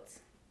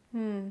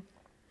boat.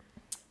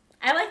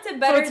 I liked it So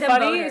better what's than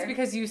funny boner. is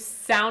because you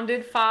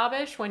sounded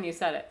fobbish when you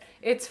said it.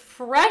 It's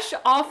fresh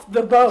off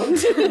the boat.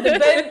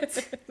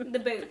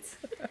 The boots.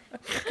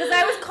 Because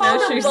I was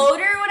called a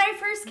boater when I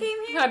first came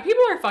here, God,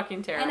 people are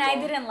fucking terrible. and I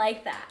didn't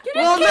like that.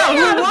 Well,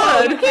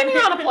 no, who would? Get me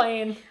on a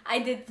plane. I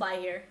did fly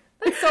here.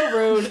 That's so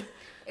rude.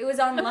 It was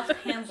on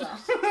Lufthansa.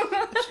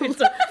 She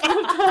said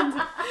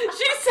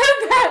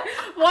that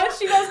once.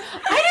 She goes,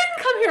 I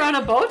didn't come here on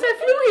a boat.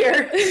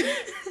 I flew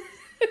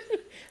here.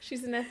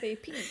 She's an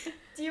FAP.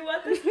 Do you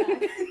want this back?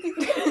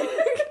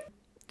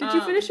 Did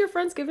you finish your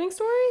Friendsgiving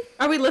story?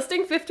 Are we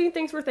listing 15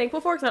 things we're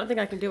thankful for? Because I don't think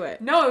I can do it.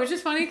 No, it was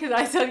just funny because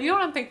I said, you know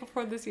what I'm thankful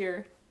for this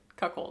year?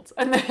 Cuckolds.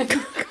 And then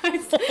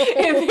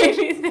it made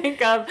me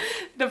think of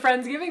the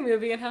Friendsgiving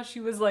movie and how she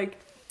was like,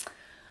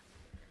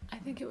 I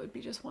think it would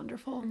be just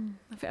wonderful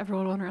if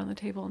everyone went around the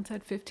table and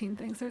said 15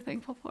 things they're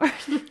thankful for.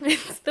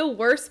 It's the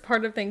worst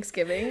part of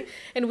Thanksgiving,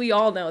 and we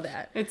all know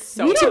that. It's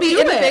so to be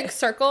do in a it. big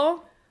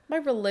circle, my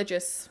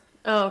religious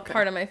Oh, okay.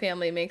 part of my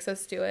family makes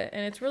us do it,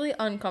 and it's really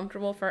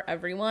uncomfortable for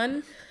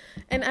everyone.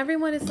 And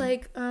everyone is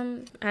like, I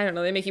don't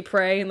know, they make you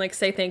pray and like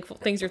say thankful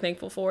things you're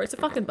thankful for. It's a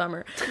fucking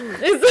bummer. It's like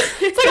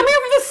I'm here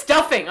for the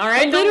stuffing, all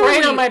right? Don't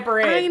rain on my I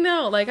parade.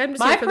 know, like I'm just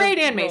My here for parade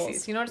the and rolls.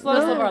 Macy's. You know, just let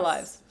us live our Yes.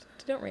 lives.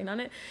 Don't rain on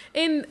it.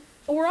 And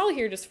we're all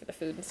here just for the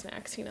food and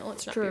snacks, you know.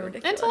 Let's not be True.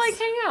 ridiculous. And to like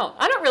hang out.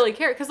 I don't really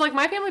care because like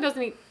my family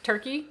doesn't eat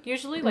turkey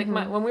usually. Like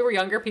when we were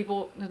younger,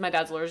 because my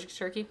dad's allergic to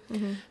turkey,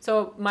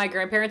 so my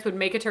grandparents would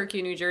make a turkey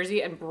in New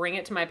Jersey and bring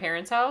it to my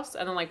parents' house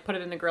and then like put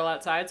it in the grill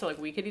outside so like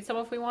we could eat some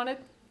if we wanted.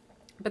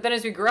 But then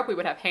as we grew up, we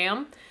would have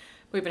ham.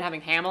 We've been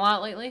having ham a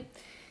lot lately.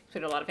 We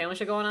had a lot of family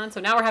shit going on.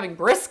 So now we're having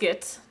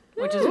brisket,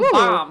 which is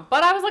bomb.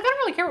 But I was like, I don't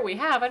really care what we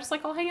have. I just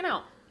like all hanging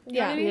out. You know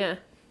Yeah. what I mean? Yeah.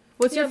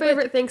 What's your Yeah, but-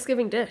 favorite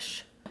Thanksgiving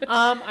dish?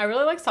 I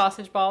really like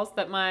sausage balls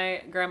that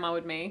my grandma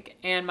would make,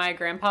 and my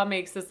grandpa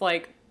makes this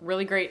like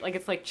really great, like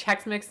it's like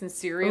Chex Mix and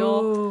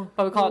cereal, Ooh.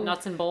 but we call it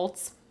nuts and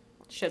bolts.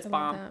 Shit's I love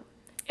bomb. that.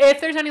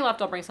 If there's any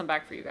left, I'll bring some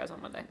back for you guys on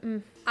Monday.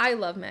 I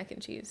love mac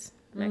and cheese.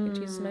 Mac and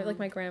cheese is like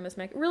my grandma's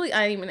mac. Really,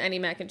 I even any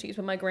mac and cheese,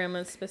 but my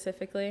grandma's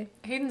specifically.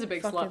 Hayden's a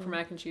big slut Fucking- for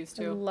mac and cheese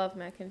I too. love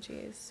mac and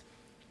cheese.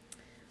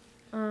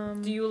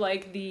 Do you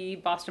like the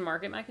Boston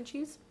Market mac and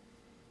cheese?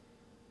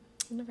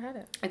 I've never had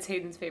it. It's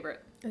Hayden's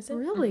favorite. Is it?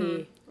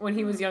 Really? When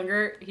he was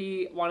younger,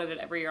 he wanted it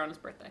every year on his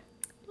birthday.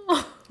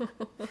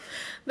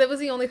 That was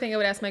the only thing I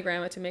would ask my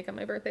grandma to make on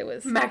my birthday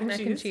was Mac and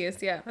cheese? cheese.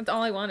 Yeah, that's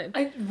all I wanted.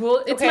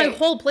 Well, It's my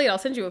whole plate. I'll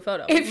send you a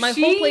photo. If My whole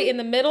she- plate in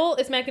the middle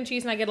is mac and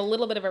cheese, and I get a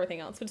little bit of everything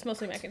else, but it's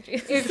mostly mac and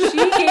cheese. If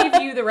she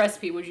gave you the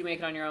recipe, would you make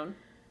it on your own?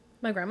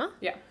 My grandma?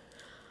 Yeah.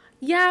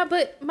 Yeah,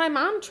 but my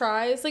mom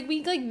tries. Like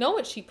we like know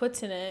what she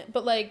puts in it,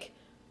 but like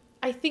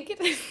I think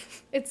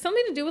it's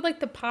something to do with like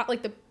the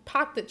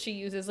pot that she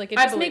uses. Like it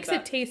I just believe makes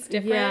that. it taste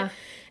different. Yeah.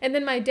 And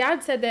then my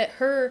dad said that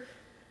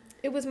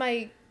it was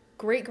my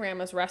great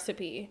grandma's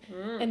recipe,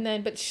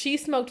 and but she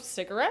smoked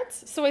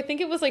cigarettes, so I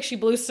think it was like she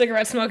blew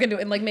cigarette smoke into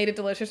it and like made it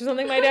delicious or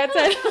something. My dad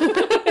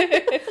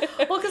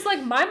said. Well, because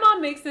like my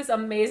mom makes this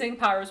amazing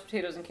pot roast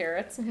potatoes and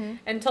carrots,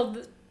 until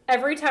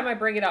every time I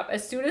bring it up,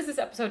 as soon as this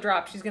episode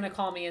drops, she's gonna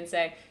call me and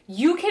say,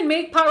 "You can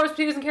make pot roast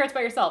potatoes and carrots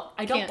by yourself."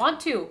 I don't Can't. want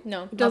to.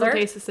 No, It doesn't Mother,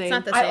 taste the same. it's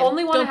not the I same.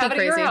 only want Don't to have be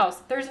it at your crazy. house.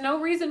 There's no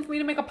reason for me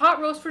to make a pot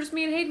roast for just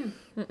me and Hayden.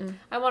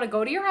 I want to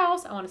go to your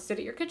house. I want to sit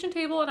at your kitchen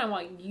table, and I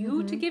want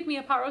you to give me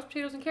a pot roast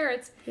potatoes and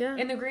carrots Yeah.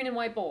 in the green and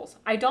white bowls.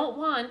 I don't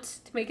want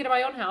to make it at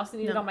my own house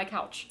and eat it No. on my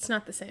couch. It's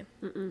not the same.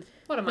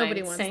 What am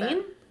Nobody I, wants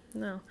insane? that.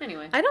 No.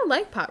 Anyway. I don't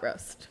like pot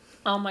roast.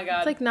 Oh my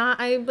god. It's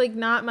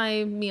not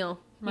my meal.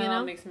 my you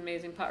mom know? makes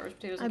amazing pot roast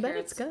potatoes I and bet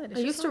carrots. it's good. It's I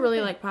just used to not really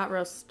my thing. like pot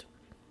roast.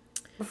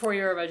 Before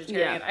you were a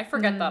vegetarian. Yeah. I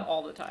forget that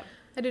all the time.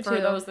 I do For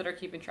too. those that are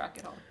keeping track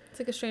at home. It's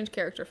like a strange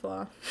character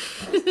flaw.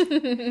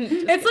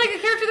 It's like a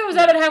character that was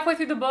added halfway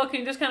through the book and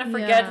you just kind of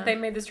forget Yeah. that they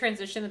made this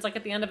transition. It's like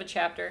at the end of a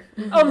chapter.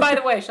 Oh, and by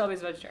the way,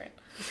 Shelby's a vegetarian.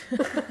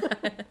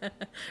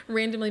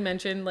 Randomly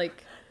mentioned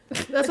like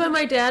That's why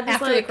my dad was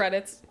after the like,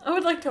 credits. I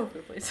would like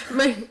tofu, please.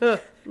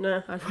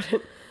 no, I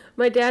wouldn't.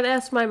 My dad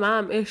asked my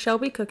mom, "Is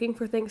Shelby cooking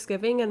for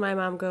Thanksgiving?" And my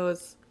mom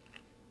goes,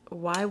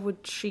 "Why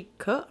would she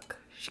cook?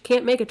 She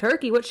can't make a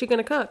turkey. What's she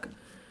gonna cook?"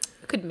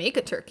 You could make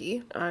a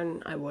turkey.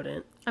 And I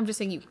wouldn't. I'm just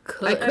saying you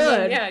could. I I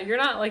could. mean, yeah, you're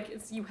not like,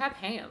 you have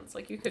hands.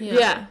 Like, you could.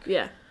 Yeah.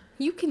 Yeah.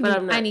 You can But do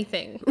I'm not.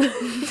 anything. Also,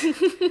 for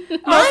the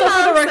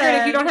mom record,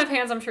 said- if you don't have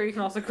hands, I'm sure you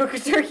can also cook a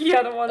turkey.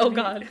 I don't want to Oh,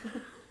 God.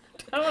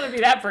 I don't want to be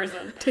that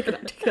person. Take it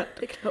out. Take it out.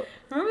 Take it out.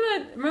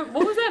 Remember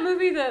what was that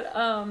movie that,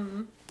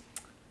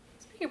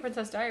 speaking of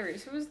Princess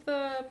Diaries, who was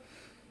the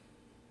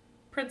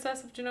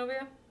Princess of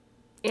Genovia?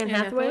 Anne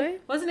Hathaway.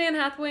 Wasn't Anne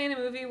Hathaway in a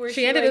movie where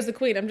She ended like, as the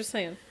queen. I'm just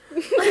saying.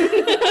 Okay,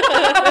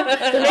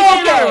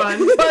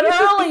 but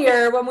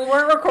earlier when we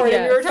weren't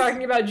recording, we were Yes.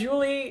 talking about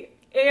Julie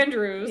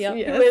Andrews, Yep. who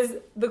Yes. is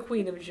the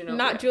Queen of Genovia.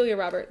 Not Julia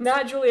Roberts.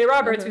 Not Julia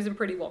Roberts, who's in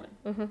Pretty Woman.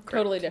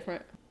 Totally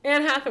different.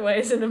 Anne Hathaway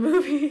is in a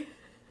movie.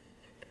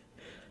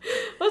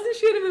 Wasn't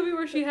she in a movie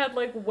where she had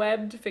like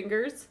webbed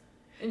fingers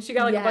and she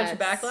got like a bunch of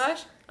Yes.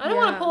 backlash? I don't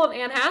want Yeah. to pull an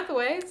Anne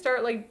Hathaway.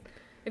 Start like,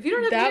 if you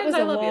don't have That hands, was I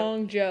a love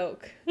long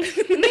joke. you.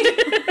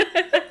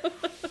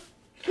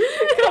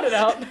 Cut it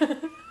out.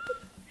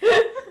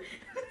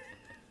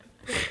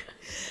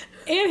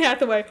 Anne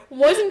Hathaway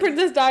was in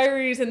Princess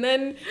Diaries, and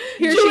then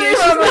here Julia she is.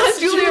 Roberts.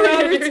 She's not Julia Julia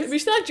Roberts. Andrews.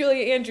 She's not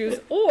Julia Andrews.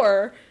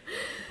 Or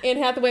Anne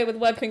Hathaway with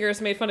web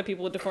fingers made fun of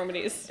people with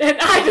deformities. And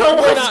I don't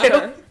We're want not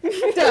to.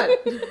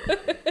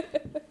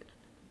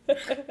 her.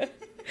 Done.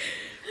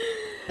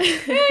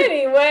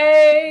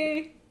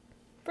 Anyway,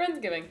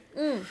 Friendsgiving.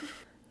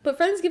 But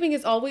Friendsgiving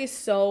is always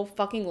so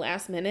fucking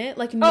last minute.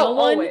 Like no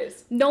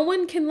always.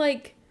 one can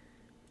like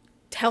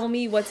tell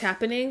me what's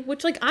happening,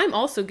 which like I'm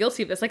also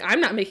guilty of this. Like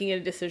I'm not making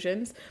any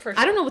decisions. For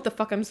I don't sure. know what the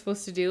fuck I'm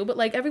supposed to do, but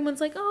like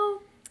everyone's like,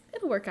 "Oh,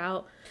 it'll work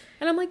out."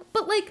 And I'm like,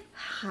 "But like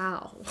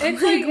how?"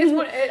 It's like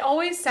it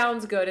always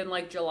sounds good in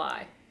like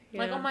July.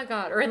 Like, Yeah. oh my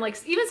god, or in like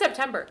even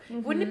September.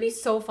 Wouldn't it be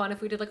so fun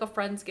if we did like a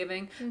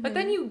Friendsgiving? But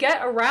then you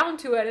get around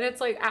to it, and it's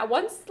like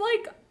once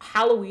like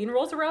Halloween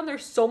rolls around,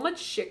 there's so much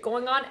shit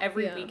going on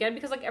every Yeah. weekend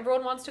because like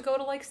everyone wants to go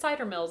to like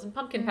cider mills and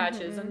pumpkin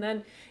patches, and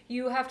then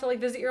you have to like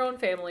visit your own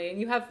family,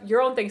 and you have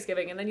your own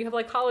Thanksgiving, and then you have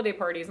like holiday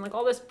parties and like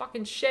all this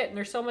fucking shit, and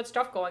there's so much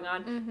stuff going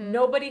on.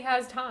 Nobody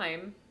has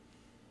time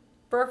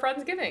for a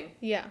Friendsgiving.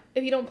 Yeah,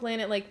 if you don't plan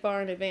it like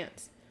far in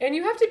advance. And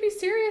you have to be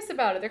serious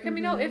about it. There can be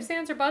no ifs,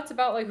 ands, or buts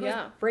about like who's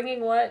Yeah. bringing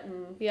what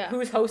and Yeah.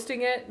 who's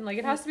hosting it, and like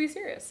it has to be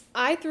serious.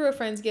 I threw a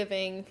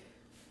Friendsgiving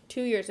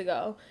 2 years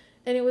ago,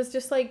 and it was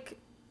just like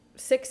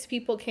 6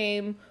 people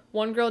came.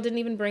 One girl didn't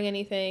even bring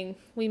anything.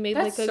 We made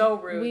That's like so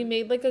rude. We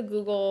made like a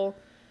Google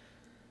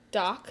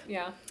Doc,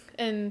 Yeah.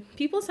 and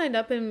people signed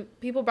up and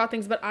people brought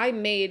things, but I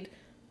made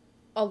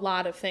a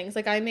lot of things.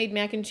 Like I made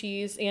mac and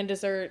cheese and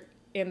dessert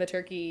and the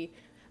turkey.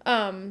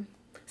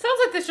 Sounds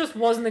like this just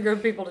wasn't the group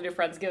of people to do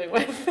Friendsgiving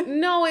with.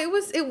 No,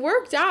 it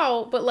worked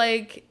out, but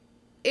like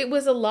it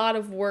was a lot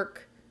of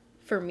work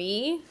for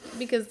me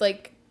because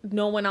like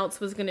no one else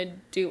was gonna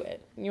do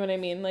it. You know what I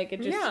mean? Like it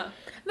just Yeah.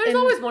 There's and-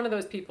 always one of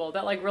those people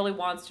that like really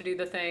wants to do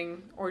the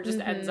thing or just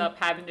ends up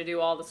having to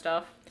do all the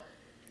stuff.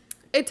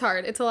 It's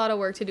hard. It's a lot of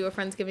work to do a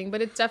Friendsgiving, but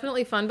it's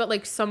definitely fun. But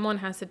like someone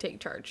has to take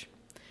charge.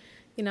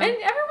 You know? And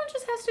everyone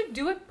just has to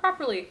do it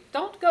properly.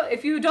 Don't go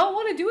if you don't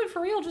want to do it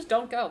for real, just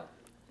don't go.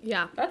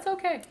 Yeah. That's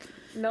okay.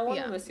 No one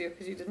Yeah. will miss you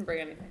because you didn't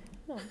bring anything.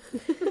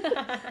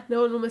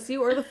 No one will miss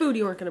you or the food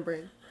you weren't gonna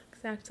bring.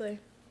 Exactly.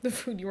 The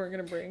food you weren't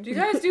gonna bring. Do you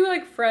guys do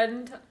like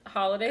friend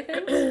holiday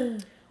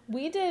things?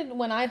 We did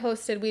when I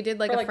hosted. We did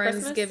like For, a like,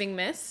 Christmas? Friendsgiving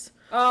miss.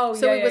 Oh,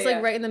 So yeah, it was yeah,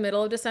 like right in the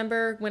middle of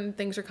December when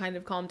things are kind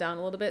of calmed down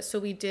a little bit. So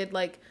we did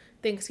like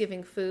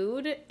Thanksgiving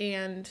food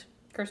and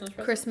Christmas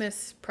presents.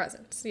 Christmas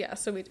presents. Yeah.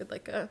 So we did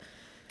like a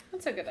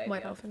That's a good idea.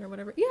 white elephant or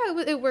whatever.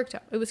 Yeah, it worked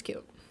out. It was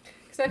cute.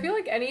 Because I feel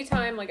like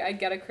anytime like I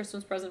get a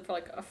Christmas present for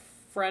like a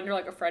friend or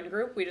like a friend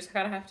group, we just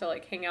kind of have to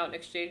like hang out and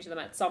exchange them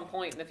at some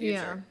point in the Yeah.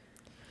 future.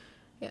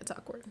 Yeah, it's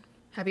awkward.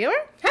 Happy hour?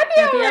 Happy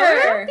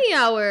hour! Happy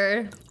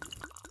hour.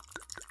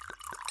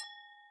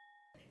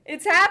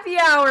 It's happy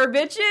hour,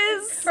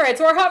 bitches. All right,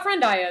 so our hot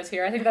friend Aya is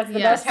here. I think that's the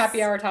Yes. best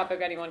happy hour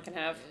topic anyone can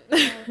have.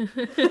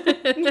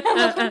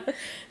 The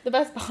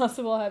best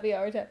possible happy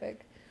hour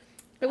topic.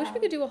 I wish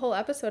we could do a whole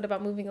episode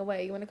about moving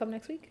away. You want to come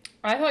next week?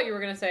 I thought you were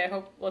gonna say,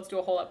 let's do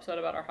a whole episode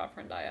about our hot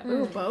friend Aya.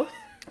 Ooh, both.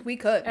 We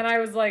could. And I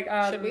was like,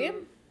 Should we?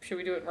 Should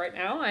we do it right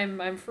now?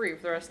 I'm free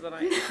for the rest of the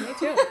night. Me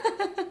too.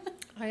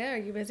 Oh yeah, are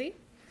you busy?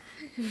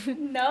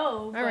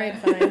 No. All right,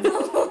 fine.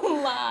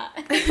 A lot.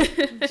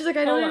 She's like,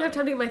 I Hold don't even on. have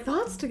time to get my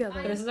thoughts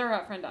together. This is our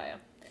hot friend Aya.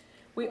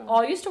 We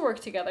all used to work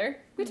together.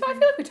 I feel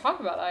like we talk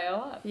about Aya a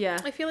lot. Yeah.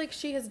 I feel like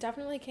she has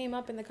definitely came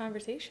up in the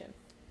conversation.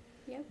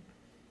 Yep.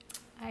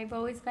 I've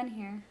always been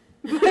here.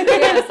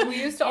 Yes, we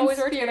used to always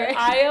work spirit. together.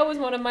 Aya was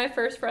one of my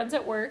first friends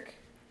at work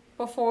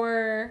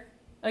before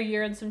a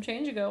year and some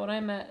change ago when I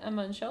met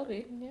Emma and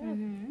Shelby Yeah.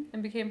 Mm-hmm.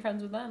 and became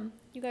friends with them.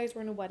 You guys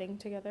were in a wedding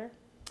together.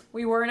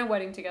 We were in a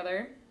wedding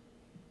together.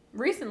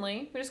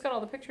 Recently, we just got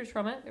all the pictures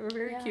from it. They were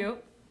very Yeah.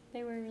 cute.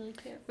 They were really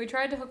cute. We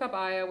tried to hook up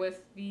Aya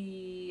with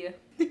the...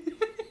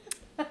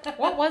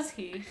 What was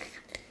he?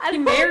 He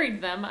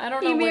married them. I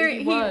don't know what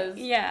he was.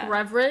 Yeah.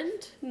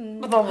 Reverend?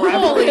 The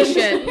Holy Reverend.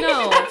 shit!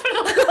 No.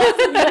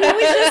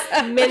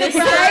 Minister?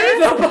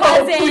 The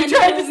Pope. We Cousin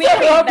tried to set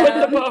married up with the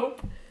them.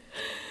 Pope.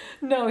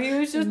 No, he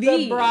was just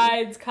the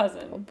bride's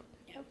cousin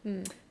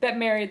that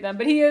married them.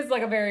 But he is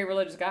like a very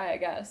religious guy, I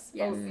guess.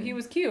 Yes. But he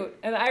was cute.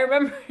 And I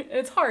remember,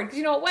 it's hard because,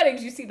 you know, at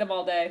weddings you see them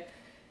all day.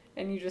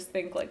 And you just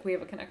think, like, we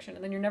have a connection.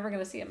 And then you're never going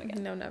to see him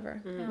again. No,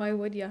 never. Why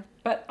would ya?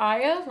 But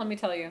Aya, let me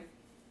tell you,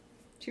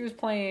 she was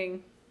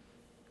playing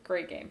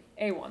great game.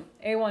 A1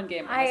 game. on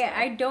this guy.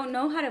 I don't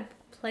know how to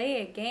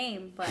play a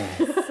game, but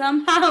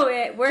somehow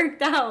it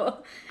worked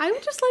out. I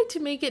would just like to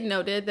make it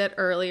noted that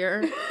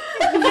earlier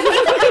Aya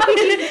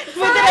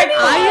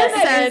Aya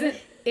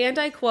said, and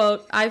I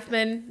quote, "I've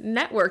been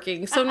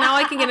networking, so now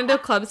I can get into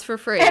clubs for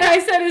free." And I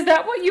said, is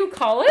that what you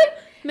call it?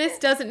 Miss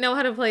doesn't know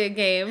how to play a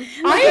game.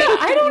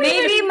 I don't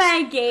Maybe even...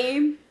 my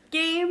game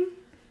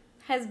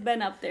has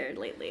been up there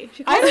lately.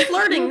 I'm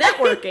flirting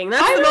networking.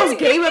 That's the most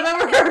game I've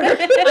ever heard.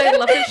 I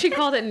love that she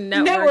called it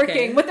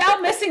Networking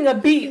without missing a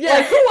beat.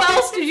 Like, who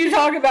else did you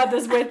talk about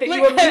this with that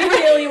you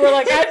immediately were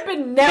like, I've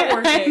been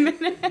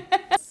networking?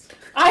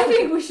 I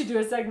think we should do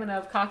a segment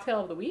of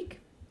Cocktail of the Week.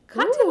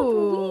 Cocktail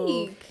of the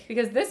week.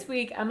 Because this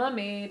week Emma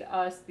made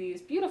us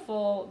these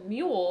beautiful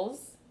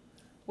mules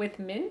with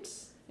mint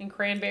and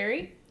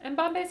cranberry and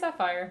Bombay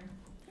Sapphire.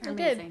 Good.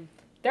 Amazing.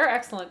 They're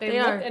excellent. They They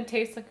look are. and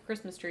taste like a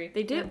Christmas tree.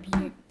 They do.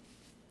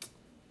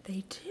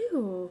 They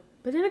do,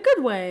 but in a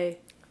good way.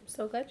 I'm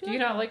so glad you Do you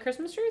like not like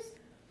Christmas trees?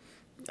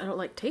 I don't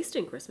like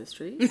tasting Christmas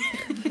trees.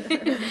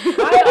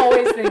 I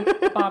always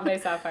think Bombay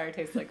Sapphire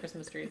tastes like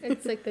Christmas trees. it.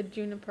 It's like the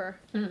juniper.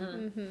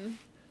 Mm-hmm.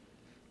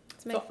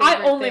 It's my So I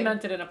favorite only thing.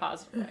 meant it in a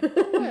positive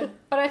way.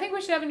 But I think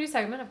we should have a new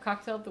segment of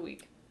Cocktail of the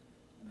Week.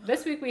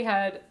 Last week we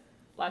had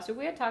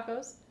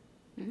tacos.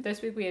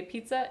 This week we had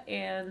pizza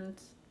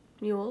and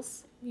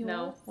Mules.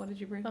 no, what did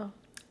you bring? Oh.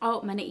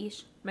 Oh,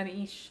 Menaish.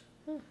 Menaish.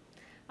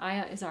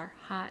 Aya is our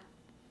hot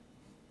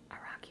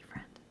Iraqi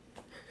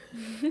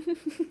friend.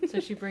 So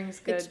she brings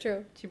good. It's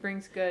true. She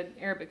brings good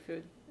Arabic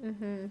food.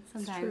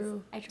 Sometimes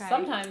true. I try.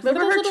 Sometimes. Remember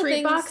those her little treat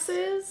things-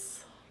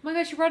 boxes? Oh my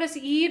god, she brought us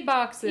Eid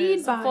boxes,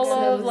 Eid boxes. full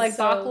of like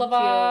So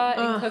baklava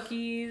cute. and Ugh.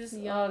 cookies.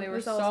 Yum. Oh, they It were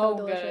was so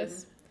also good.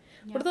 delicious.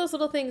 Yeah. What are those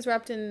little things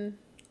wrapped in?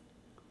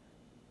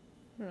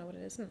 I don't know what it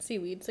is. It's not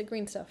seaweed. It's like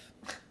green stuff.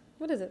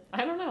 What is it?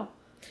 I don't know.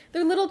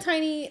 They're little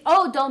tiny.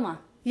 Oh, Dolma.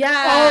 Yeah.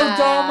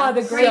 Oh, Dolma,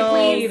 the grape so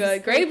leaves.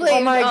 good. Grape leaves.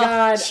 Oh my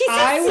god. She said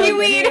I would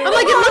seaweed. do- I'm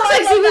like, it looks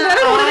like seaweed, but I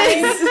don't know what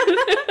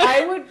it is.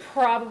 I would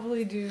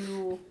probably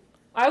do.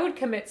 I would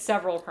commit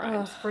several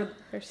crimes for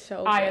They're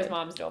so Aya's good.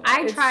 mom's Dolma.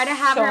 I It's try to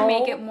have her so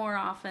make it more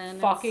often.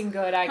 fucking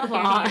good. I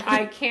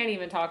lot. can't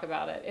even talk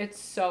about it. It's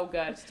so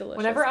good. It's delicious.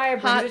 Whenever Aya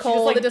brings Hot, it, she cold,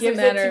 just like it doesn't gives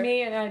it matter. to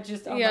me, and I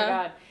just oh Yeah. my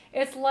god.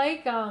 It's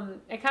like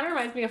it kind of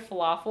reminds me of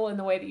falafel in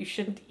the way that you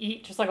shouldn't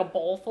eat just like a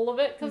bowl full of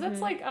it because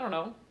it's like I don't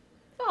know,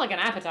 it's not like an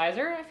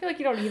appetizer. I feel like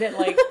you don't eat it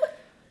like.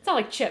 It's not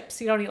like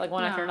chips. You don't eat like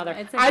one No, after another.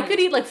 it's a I meal. could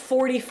eat like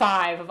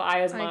 45 of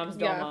Aya's mom's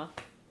yeah. Dolma.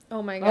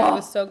 Oh my god, it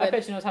was so I good.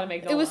 bet she knows how to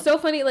make Dolma. It was so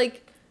funny.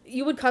 Like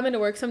you would come into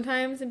work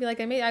sometimes and be like,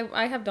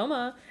 I have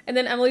Dolma, and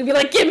then Emily would be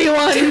like, give me one.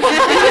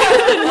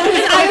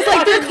 I was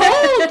like, they're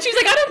cold. She's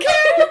like, I don't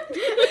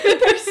care.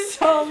 They're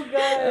so good.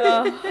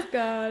 Oh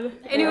god. And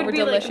They it would were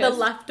be like the delicious.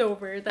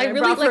 leftover that I I, really,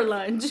 brought for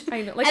like- lunch.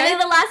 I know. Like and then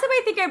the last time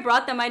I think I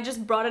brought them, I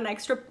just brought an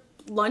extra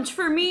lunch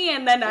for me,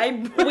 and then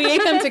we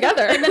ate them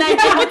together. and then I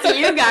gave it to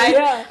you guys.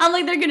 Yeah. I'm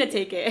like, they're gonna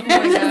take it.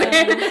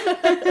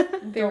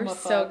 They were Dolma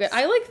so good.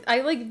 Fox.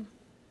 I like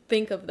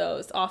think of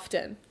those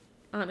often.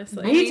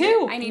 Honestly. Me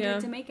too. I need Yeah.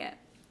 her to make it.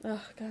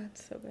 Oh god,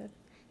 so good.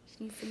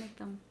 She needs to make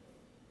them.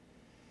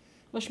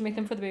 Will she make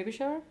them for the baby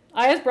shower?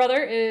 Aya's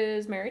brother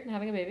is married and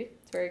having a baby.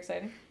 It's very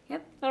exciting.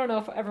 Yep. I don't know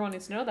if everyone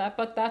needs to know that,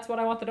 but that's what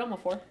I want the Dolma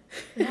for.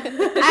 We are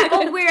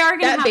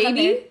gonna That have them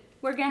baby? there.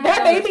 We're gonna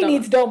That have baby Dolma.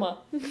 needs Dolma.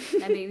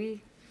 that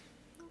baby.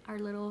 Our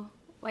little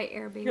white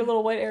Arab baby. Your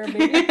little white Arab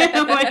baby.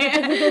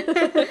 I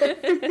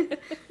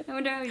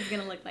wonder how he's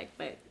gonna look like,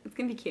 but it's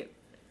gonna be cute.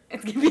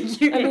 It's gonna be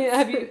cute. I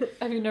mean,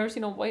 have you never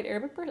seen a white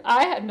Arabic person?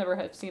 I had never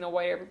have seen a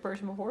white Arabic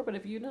person before, but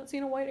have you not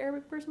seen a white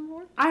Arabic person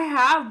before? I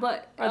have,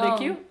 but Are they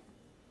cute?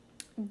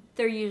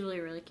 They're usually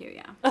really cute,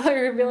 yeah. I thought you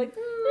were gonna be like,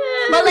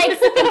 But like,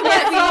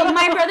 so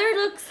my brother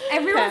looks.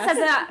 Everyone Pass. says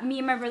that me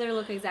and my brother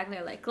look exactly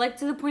alike. Like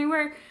to the point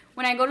where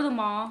when I go to the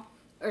mall,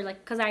 or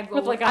like, cause I've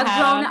With, like, a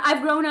hat on.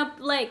 I've grown up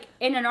like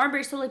in Ann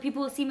Arbor, so like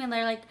people will see me and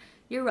they're like,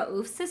 "You're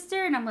Raouf's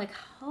sister," and I'm like,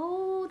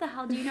 "How the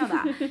hell do you know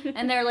that?"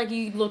 And they're like,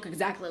 "You look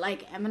exactly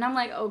like him," and I'm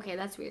like, "Okay,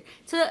 that's weird."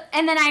 So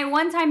and then I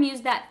one time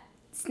used that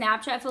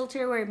Snapchat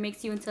filter where it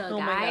makes you into a Oh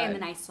my guy, and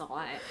God. then I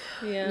saw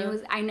it. Yeah. And it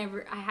was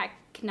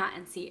cannot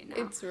unsee it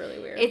now. It's really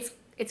weird.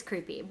 It's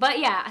creepy. But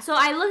yeah, so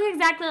I look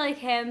exactly like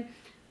him.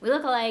 We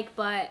look alike,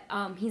 but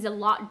he's a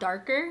lot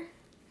darker.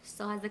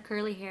 Still has the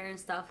curly hair and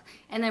stuff.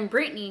 And then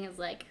Brittany is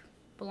like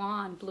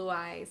blonde, blue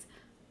eyes,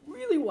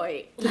 really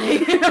white.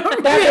 Like,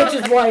 that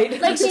bitch is white.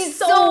 like she's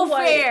So so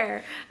white.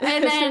 fair.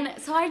 And then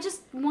so I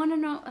just want to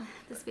know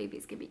this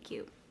baby's gonna be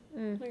cute.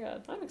 Oh my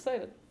god, I'm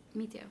excited.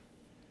 Me too.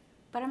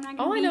 But I'm not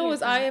gonna All I be know here is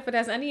for I, that. if it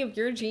has any of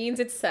your genes,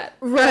 it's set.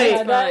 Right.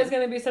 Yeah, that fine. is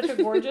gonna be such a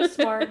gorgeous,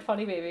 smart,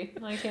 funny baby.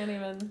 I can't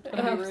even I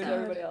be hope rude to so.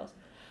 everybody else.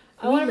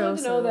 I We want everyone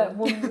know to know so. that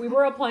when we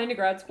were applying to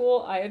grad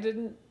school, I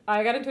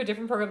got into a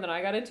different program than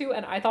I got into,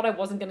 and I thought I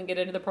wasn't gonna get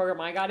into the program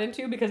I got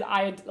into because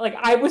I was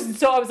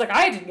like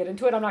I didn't get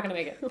into it. I'm not gonna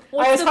make it.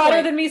 What's I was the hotter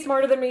point? than me,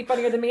 smarter than me,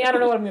 funnier than me. I don't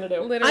know what I'm gonna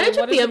do. Literally, I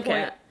took what the is MCAT.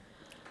 point?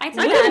 I took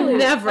I that. did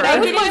never. That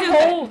was didn't my do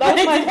whole. That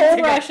was my whole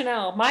Okay.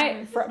 rationale.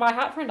 My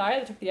hot friend Aya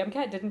that took the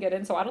MCAT didn't get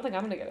in, so I don't think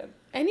I'm gonna get in.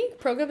 Any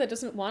program that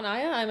doesn't want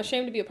Aya, I'm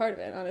ashamed to be a part of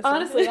it, honestly.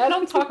 Honestly, I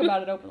don't talk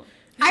about it openly.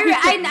 I mean,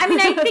 I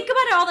think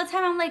about it all the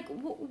time. I'm like,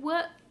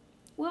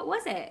 what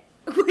was it?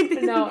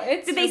 No,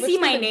 it's- Did they it was see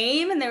my stupid.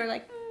 name and they were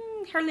like,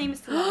 her name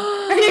is too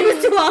long. Her name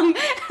is too long.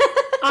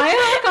 Aya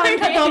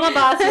Katoma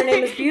Bas, your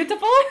name is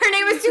beautiful. Her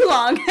name is too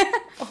long.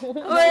 Oh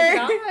my Or-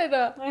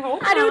 god. I hope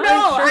I don't not.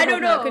 know. Sure I hope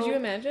don't not. know. Could you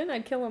imagine?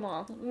 I'd kill them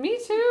all. Me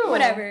too.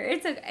 Whatever.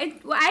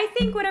 I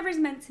think whatever's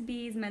meant to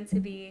be is meant to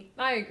be.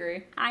 I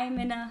agree. I'm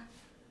in a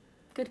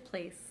good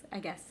place, I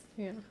guess.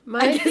 Yeah. My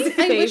I wish they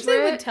would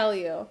favorite. tell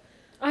you.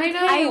 I know.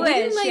 I We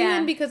didn't wish, let you yeah.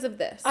 in because of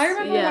this. I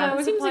remember Yeah. when I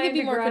was Seems like applying it'd be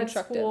to more grad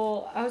constructive.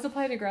 school. I was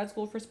applying to grad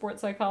school for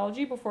sports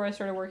psychology before I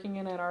started working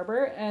in Ann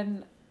Arbor,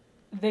 and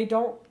they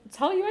don't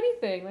tell you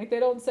anything. Like, they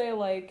don't say,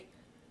 like,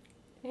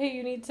 hey,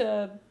 you need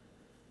to,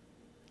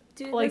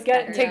 like,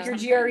 take your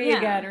GRE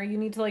again, or you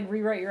need to, like,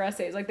 rewrite your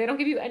essays. Like, they don't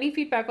give you any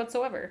feedback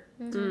whatsoever.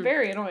 It's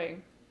very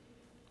annoying.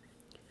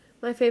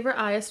 My favorite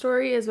Aya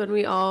story is when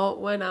we all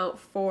went out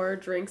for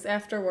drinks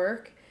after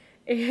work,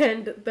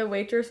 and the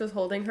waitress was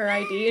holding her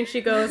ID, and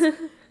she goes,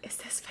 "Is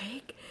this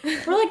fake?" We're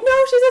like,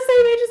 "No, she's the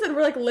same age as us." And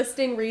we're like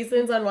listing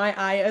reasons on why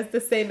Aya is the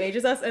same age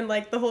as us, and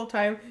like the whole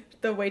time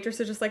the waitress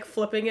is just like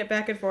flipping it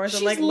back and forth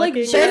and like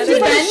looking at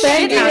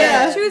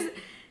it. She was.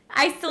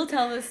 I still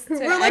tell this to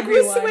We're like,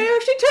 everyone. we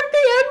swear she took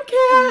the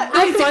MCAT.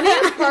 The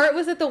funniest part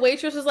was that the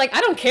waitress was like,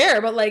 I don't care,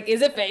 but like,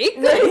 is it fake?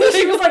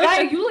 She was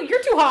like,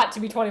 you're too hot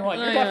to be 21.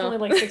 You're definitely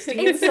like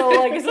 16. So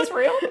like, is this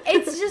real?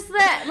 It's just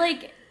that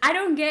like I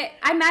don't get.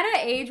 I'm at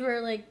an age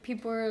where like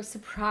people are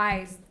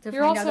surprised to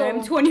find out that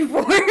I'm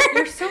 24.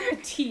 You're so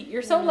petite.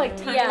 You're so like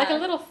tiny, Yeah. like a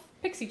little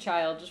pixie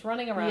child just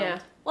running around. Yeah.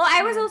 Well,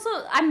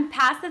 I'm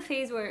past the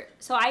phase where,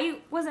 so I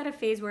was at a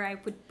phase where I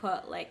would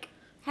put like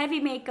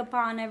heavy makeup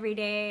on every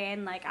day,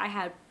 and like I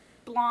had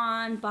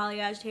blonde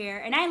balayaged hair,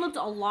 and I looked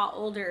a lot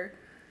older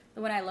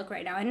than what I look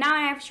right now. And now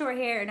I have short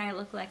hair, and I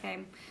look like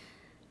I'm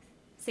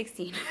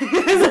 16. So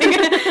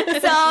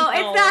it's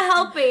not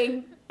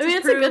helping. I mean,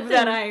 it's a good thing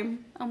that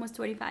I'm almost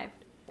 25.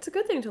 It's a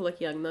good thing to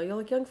look young, though. You'll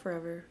look young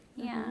forever.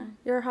 Yeah.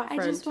 You're a hot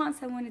friend. I just want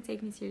someone to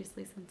take me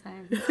seriously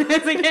sometimes.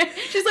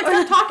 She's like,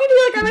 I'm talking to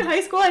you like I'm in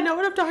high school. I know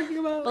what I'm talking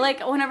about. But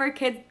like one of our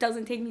kids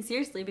doesn't take me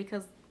seriously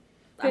because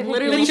I'm think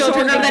literally you're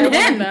shorter shorter than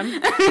than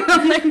him.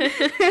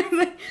 I'm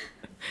like,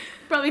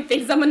 probably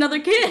thinks I'm another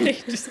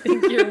kid. Just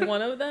think you're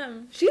one of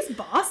them. She's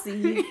bossy.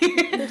 You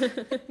guys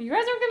aren't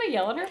gonna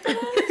yell at her for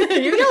that?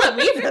 You yell at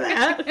me for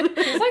that.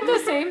 She's like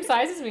the same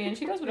size as me, and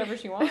she does whatever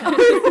she wants. When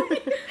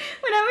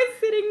I was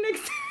sitting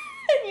next to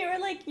and you were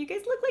like, you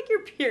guys look like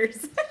your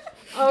peers.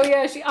 Oh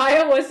yeah,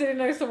 Aya was sitting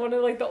next to one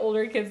of like the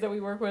older kids that we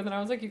work with, and I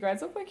was like, you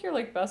guys look like you're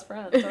like best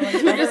friends. Or, like,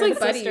 brother just, like, and sister.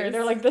 buddies.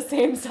 They're like the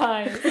same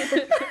size.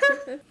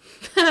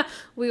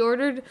 We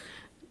ordered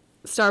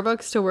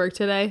Starbucks to work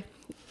today,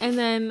 and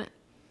then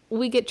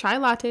we get chai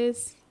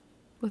lattes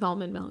with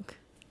almond milk,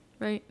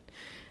 right?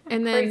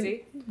 And then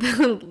Crazy.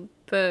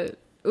 the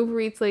Uber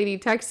Eats lady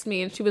texts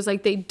me, and she was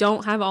like, they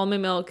don't have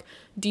almond milk.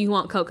 Do you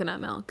want coconut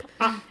milk?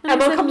 Emma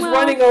said, comes well-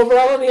 running over.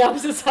 I'm on the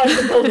opposite side of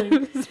the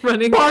building. Just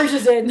running.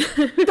 Barges in.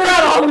 They're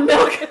out almond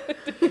milk.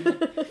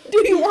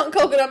 Do you want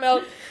coconut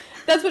milk?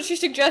 That's what she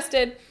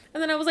suggested.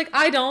 And then I was like,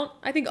 I don't.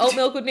 I think oat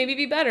milk would maybe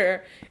be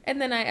better.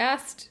 And then I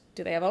asked,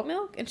 do they have oat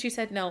milk? And she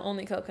said, no,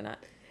 only coconut.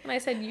 And I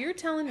said, you're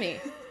telling me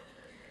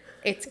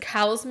it's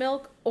cow's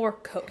milk or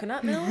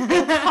coconut milk?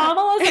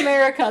 Kamala's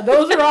America.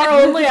 Those are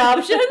our only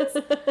options.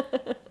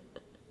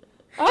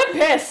 I'm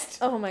pissed.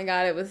 Oh my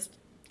God, it was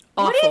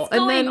awful. What is and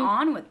going then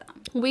on with them?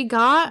 we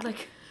got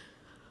Like,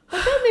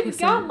 But then they've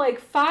gone like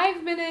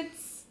 5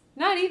 minutes,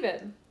 not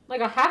even,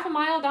 like a half a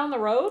mile down the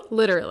road.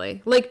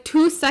 literally like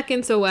 2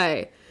 seconds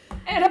away.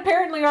 And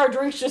apparently our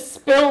drinks just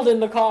spilled in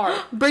the car.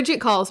 Bridget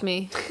calls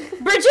me.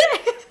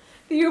 Bridget!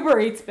 The Uber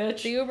Eats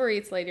bitch. The Uber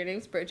Eats lady, her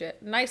name's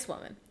Bridget. Nice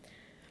woman.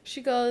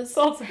 She goes,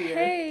 Salt's a beer.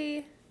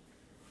 hey,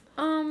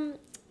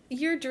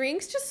 your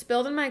drinks just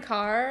spilled in my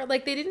car.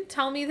 Like, they didn't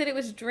tell me that it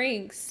was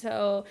drinks,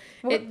 so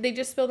they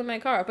just spilled in my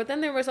car. But then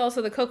there was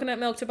also the coconut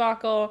milk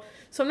debacle,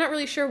 so I'm not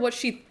really sure what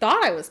she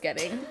thought I was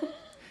getting.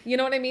 You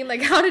know what I mean?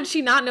 Like, how did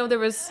she not know there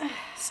was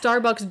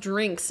Starbucks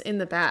drinks in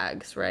the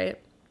bags, right?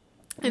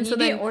 And so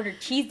they then ordered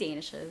cheese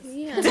danishes.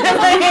 yeah.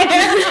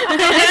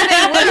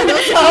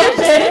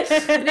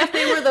 And if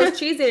they were those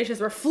cheese dishes,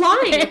 were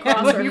flying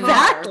across her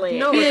Exactly. car.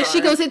 No Yeah, regard.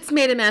 she goes, it's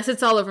made a mess.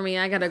 It's all over me.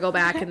 I gotta go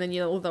back, and then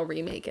they'll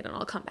remake it, and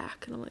I'll come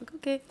back. And I'm like,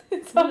 okay.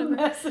 It's a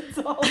mess. It's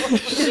all over.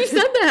 She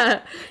said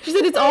that. She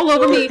said it's all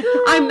over me.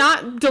 I'm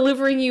not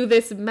delivering you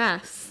this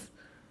mess.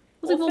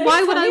 I was like, Well, well, why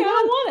thanks, would I honey, I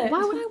don't want? want it.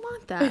 Why would I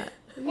want that?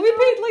 We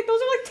paid like those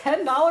are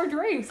like $10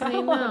 drinks. I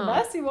don't want a know.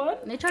 messy one.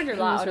 They charge a It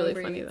lot. was really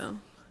Uber funny Eats. though.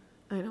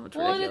 I know it's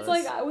Well, and ridiculous.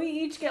 it's like we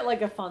each get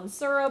like a fun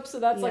syrup, so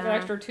that's like an Yeah.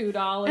 extra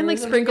 $2. and like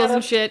we sprinkles got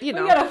and shit, you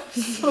know. We got a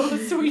so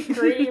sweet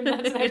cream,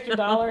 that's an extra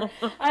 $1.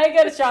 I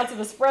get shots of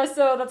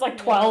espresso, that's like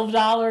 $12.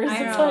 I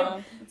It's know.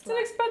 like it's an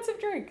expensive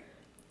drink.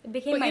 It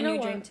became But my you know new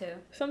what? drink too.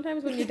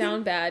 Sometimes when you're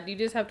down bad, you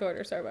just have to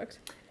order Starbucks.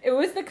 It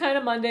was the kind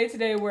of Monday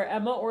today where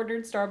Emma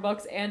ordered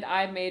Starbucks and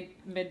I made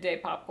midday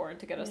popcorn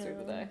to get us through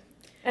the day.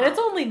 And it's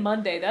only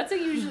Monday. That's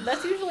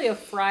usually a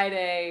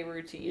Friday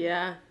routine.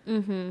 Yeah.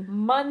 Mm-hmm.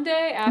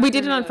 Monday afternoon. We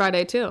did it on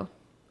Friday too.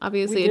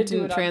 Obviously, We it did do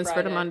didn't it on transfer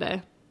to Friday.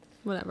 Monday.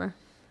 Whatever.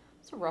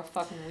 It's a rough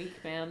fucking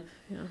week, man.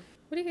 Yeah.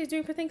 What are you guys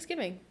doing for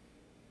Thanksgiving?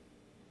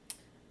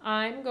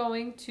 I'm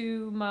going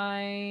to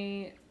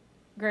my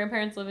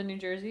grandparents live in New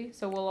Jersey,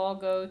 so we'll all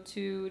go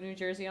to New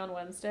Jersey on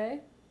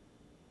Wednesday.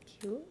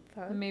 Cute.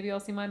 And Fun. maybe I'll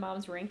see my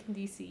mom's rink in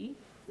DC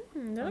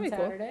That'll on be cool.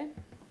 Saturday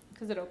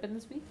because it opened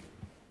this week.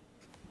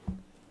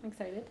 I'm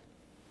excited.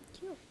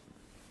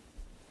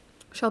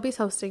 Shelby's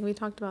hosting. We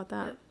talked about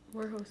that.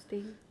 We're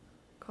hosting.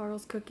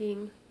 Carl's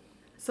cooking.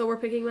 So we're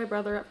picking my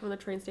brother up from the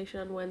train station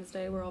on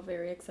Wednesday. We're all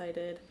very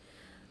excited.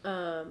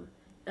 And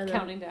then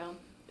Counting down.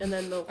 And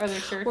then Are there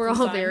shirts? We're and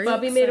all signs? very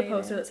Bobby made a excited.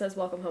 poster that says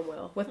 "Welcome Home,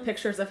 Will" with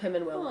pictures of him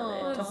and Will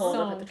on it to hold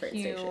up at the train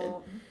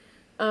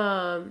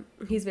station.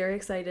 He's very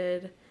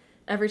excited.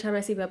 Every time I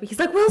see Bubby, he's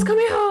like, "Will's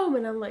coming home,"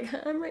 and I'm like,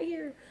 "I'm right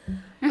here."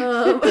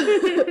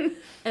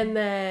 And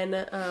then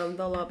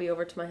they'll all be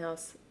over to my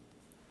house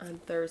on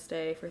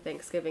Thursday for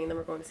Thanksgiving, and then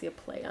we're going to see a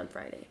play on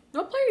Friday.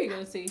 What play are you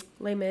going to see?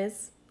 Les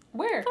Mis.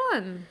 Where?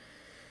 Fun.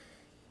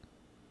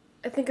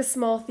 I think a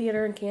small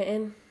theater in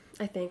Canton.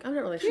 I think. I'm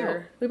not really Cute.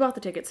 sure. We bought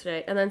the tickets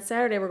today, and then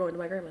Saturday we're going to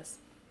my grandma's.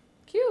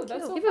 Cute.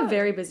 That's so We have fun. a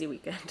very busy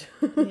weekend.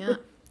 Yeah,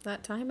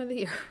 that time of the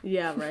year.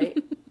 Yeah,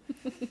 right.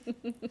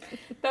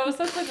 That was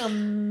such like a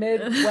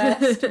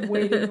Midwest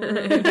waiting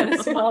room kind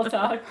of small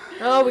talk.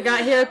 Oh, we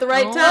got here at the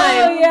right Oh,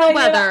 time. the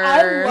weather.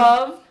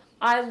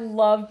 I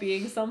love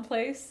being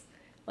someplace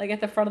like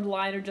at the front of the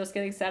line or just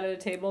getting sat at a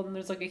table and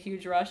there's like a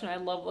huge rush, and I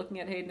love looking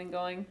at Hayden and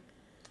going,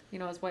 you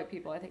know, as white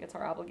people, I think it's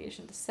our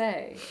obligation to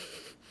say,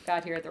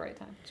 got here at the right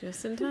time.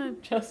 Just in time.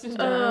 Just in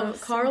time.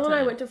 Carl and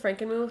I went to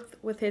Frankenmuth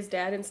with his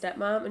dad and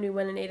stepmom, and we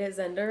went and ate at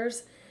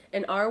Zender's.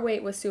 And our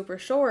wait was super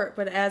short,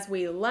 but as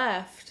we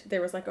left,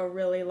 there was like a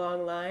really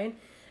long line.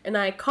 And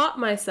I caught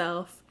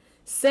myself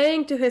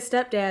saying to his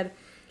stepdad,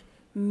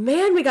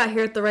 "Man, we got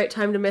here at the right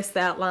time to miss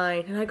that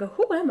line." And I go,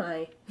 "Who am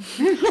I?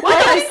 Why did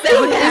I say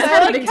I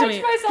that?" like to catch me.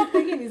 myself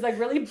thinking these like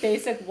really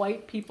basic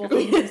white people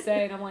things to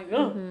say, and I'm like,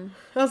 oh,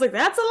 I was like,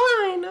 "That's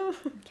a line."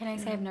 Can I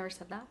say I've never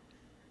said that?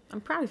 I'm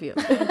proud of you.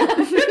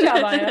 good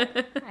job, Aya.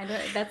 I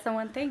don't, that's the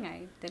one thing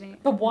I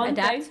didn't The one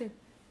adapt thing? to.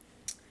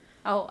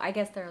 Oh, I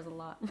guess there was a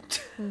lot.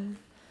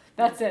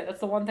 That's it. That's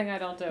the one thing I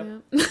don't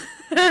do.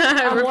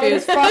 I I'm white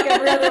as refuse. fuck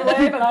every other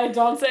way, but I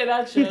don't say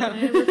that shit. I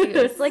refuse.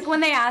 It's like when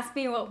they asked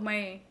me what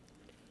my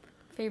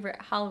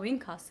favorite Halloween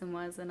costume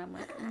was, and I'm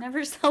like, I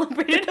never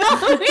celebrated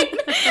Halloween.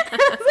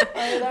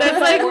 That's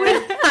like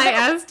when I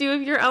asked you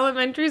if your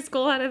elementary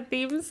school had a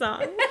theme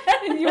song.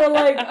 And you were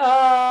like, What?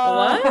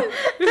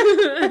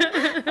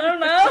 I don't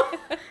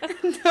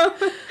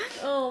know.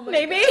 Oh my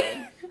Maybe.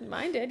 God.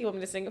 Mine did. You want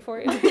me to sing it for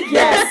you?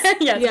 Yes.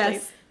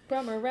 Yes.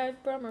 Brummer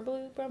red, Brummer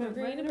blue, Brummer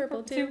green, and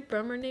purple too.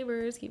 Brummer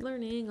neighbors keep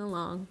learning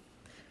along.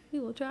 We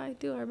will try,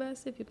 do our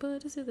best if you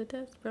put us to the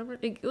test. Brummer,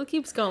 it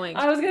keeps going.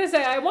 I was gonna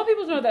say, I want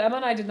people to know that Emma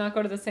and I did not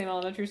go to the same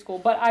elementary school,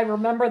 but I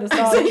remember the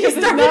song So you because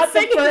it's started not the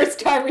singing first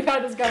time we've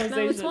had this Now it's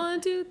conversation.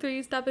 1, 2,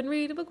 3. Stop and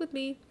read a book with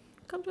me.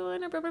 Come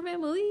join our Brummer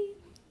family.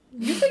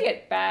 You sing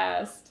it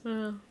fast.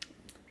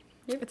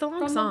 It's a long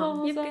From the song.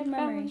 halls You have of good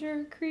memory.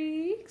 Avenger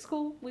Creek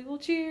School, we will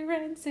cheer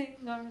and sing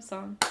our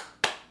song.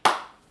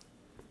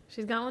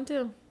 She's got one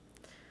too.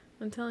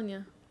 I'm telling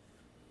you.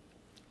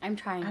 I'm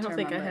trying I to don't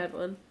think I remember. had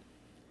one.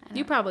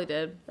 You probably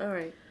did. All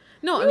right.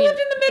 No, You I mean, lived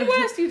in the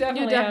Midwest. You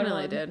definitely, you had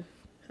definitely one. did.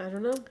 I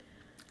don't know.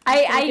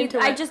 I into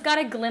I it. just got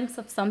a glimpse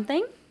of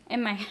something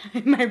in my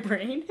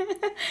brain,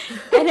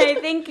 and I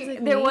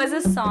think there was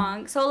a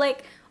song. So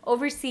like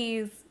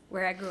overseas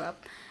where I grew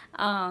up,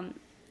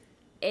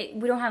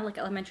 we don't have like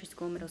elementary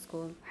school, middle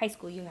school, high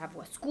school. You have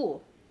what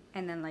school,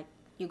 and then like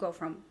you go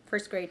from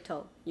first grade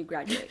till you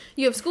graduate.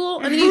 You have school,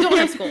 and then you don't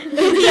have school.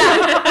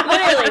 Yeah,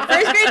 literally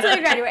first grade till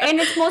you graduate, and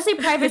it's mostly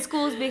private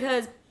schools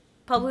because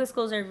public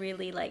schools are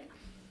really like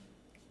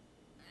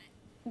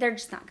they're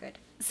just not good.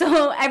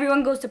 So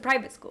everyone goes to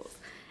private schools,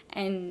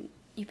 and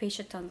you pay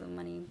shit tons of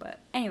money. But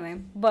anyway,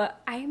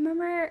 I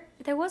remember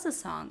there was a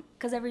song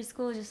because every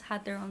school just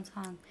had their own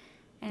song,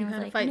 and You it was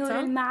had a like fight Nur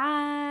song?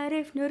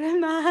 al-Ma'arif, Nur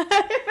al-Ma'arif.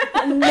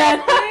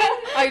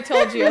 I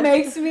told you. It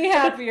makes me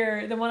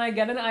happier than when I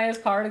get in Aya's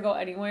car to go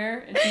anywhere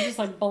and she's just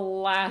like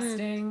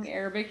blasting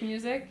Arabic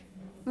music.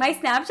 My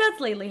Snapchats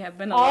lately have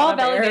been a All lot of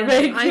belly Arabic.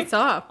 dancing. I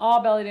saw.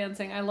 All belly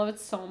dancing. I love it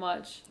so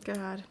much.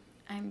 God.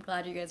 I'm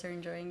glad you guys are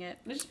enjoying it.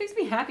 It just makes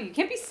me happy. You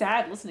can't be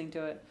sad listening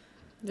to it.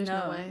 There's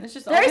no, way. It's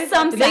just There's always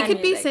some like- They sad could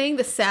be music. saying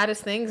the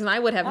saddest things, and I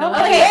would have no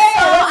Okay. idea. Okay,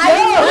 so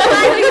I'm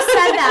glad you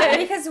said that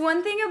because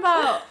one thing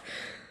about,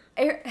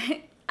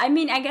 I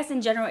mean, I guess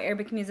in general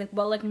Arabic music,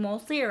 but like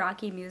mostly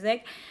Iraqi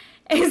music,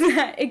 is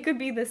that it could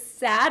be the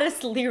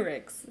saddest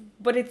lyrics,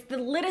 but it's the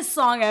littest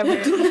song ever,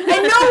 and no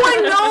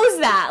one knows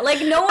that.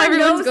 Like no one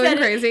Everyone's knows going that.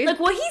 crazy. Like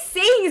what he's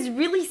saying is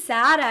really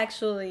sad,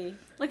 actually.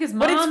 Like his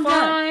But it's mom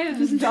fun. died,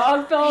 his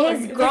dog fell.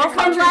 His it's like a girlfriend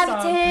country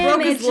left song. him.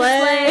 Broke his it's just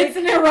leg. It's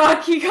an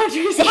Iraqi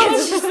country song.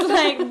 It's just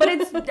like, but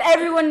it's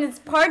everyone is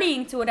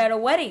partying to it at a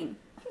wedding.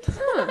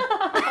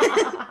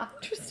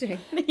 Interesting.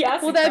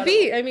 Yes. Well, that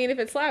beat. I mean, if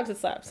it slaps, it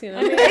slaps. You know.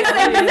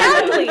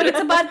 Exactly. It's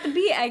about the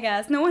beat, I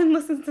guess. No one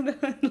listens to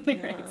the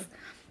lyrics.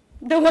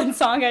 The one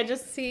song I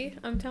just See,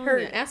 I'm telling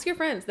Hurt. you. Ask your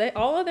friends. They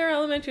all of their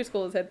elementary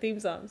schools had theme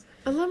songs.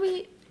 Let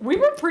me. We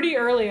were pretty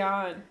early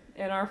on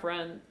in our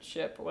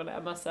friendship when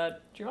Emma said,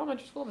 "Do your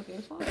elementary school have a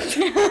theme song?" Because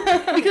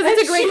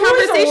it's a great She was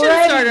conversation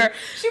ready. starter.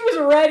 She was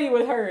ready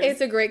with hers.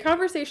 It's a great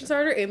conversation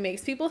starter. It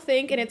makes people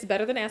think, and it's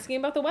better than asking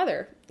about the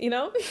weather. You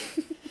know?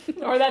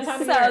 or that time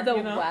of so year, the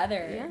you know?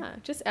 weather. Yeah.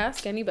 Just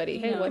ask anybody.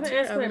 Hey, Yeah. what's I'm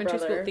your gonna ask my elementary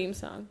school brother. theme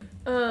song?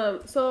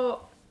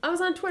 So I was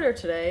on Twitter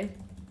today,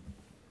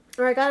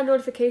 or I got a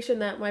notification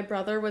that my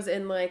brother was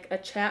in like a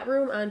chat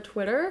room on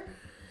Twitter,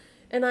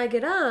 And I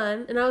get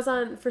on, and I was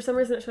on, for some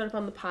reason it showed up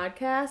on the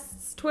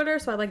podcast's Twitter,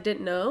 so I like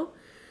didn't know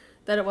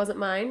that it wasn't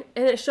mine.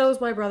 And it shows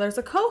my brother's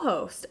a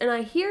co-host. And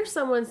I hear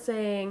someone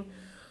saying,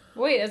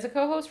 Wait, as a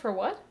co-host for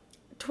what?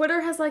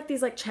 Twitter has like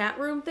these like chat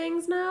room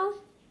things now.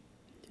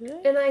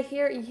 And I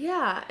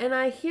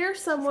hear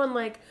someone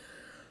like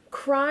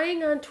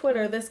crying on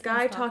Twitter, this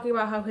guy talking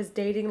about how his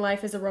dating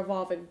life is a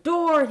revolving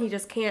door and he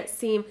just can't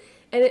seem,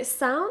 and it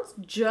sounds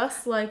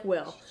just like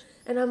Will.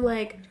 And I'm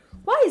like,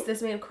 why is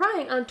this man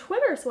crying on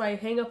Twitter? So I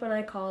hang up and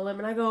I call him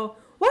and I go,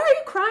 why are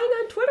you crying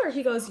on Twitter?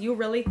 He goes, you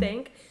really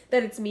think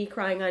that it's me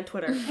crying on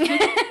Twitter?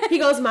 He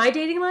goes, my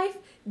dating life,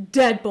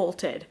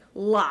 deadbolted,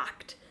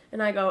 locked.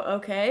 And I go,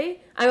 okay.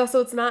 I go,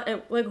 so it's not,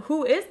 like,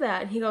 who is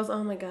that? And he goes,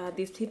 oh my God,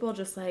 these people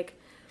just like,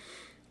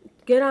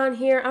 get on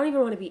here. I don't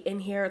even want to be in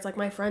here. It's like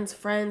my friend's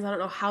friends. I don't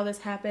know how this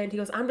happened. He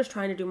goes, I'm just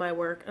trying to do my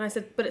work. And I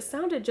said, but it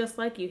sounded just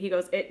like you. He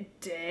goes, it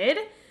did?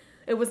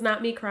 It was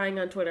not me crying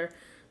on Twitter.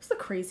 It's the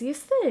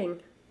craziest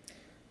thing.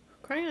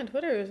 Crying on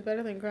Twitter is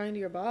better than crying to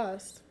your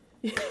boss.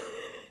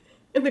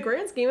 In the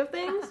grand scheme of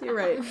things, you're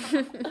right.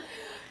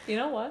 You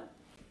know what?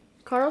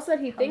 Carl said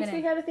he thinks gonna-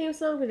 we had a theme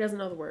song, but he doesn't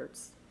know the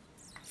words.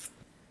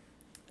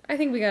 I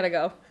think we gotta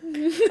go.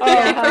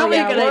 Oh, probably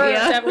a good idea.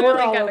 We're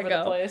Definitely all gotta over go.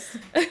 the place.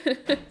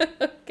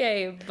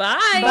 Okay,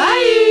 bye.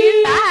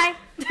 Bye.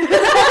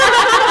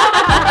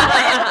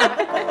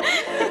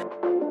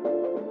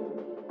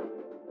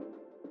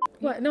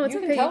 What? No, it's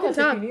okay. You tell can us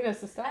talk. if you need us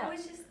to stop. I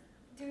was just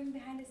doing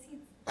behind the scenes.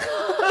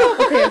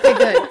 Okay,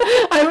 good.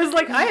 I was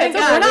like, Thank we're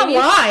God, not we need-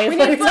 live. we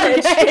need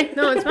It's okay.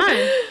 No, it's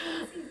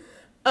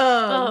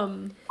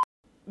fine.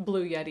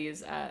 Blue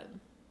Yetis at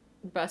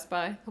Best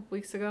Buy a couple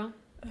weeks ago.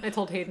 I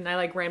told Hayden, I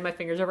like ran my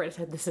fingers over it and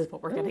said, this is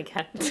what we're gonna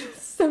get.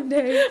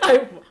 Someday.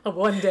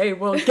 One day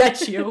we'll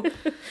get you.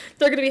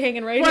 They're gonna be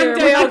hanging right One here.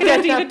 day We're I'll not gonna get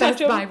have to that even touch Best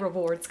them. Buy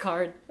rewards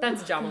card.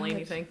 That's a John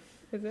Mulaney thing.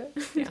 Is it?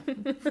 Yeah.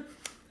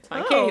 It's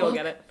fine. Katie will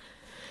get it.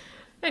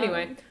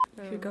 Anyway,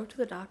 You should go to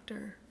the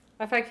doctor.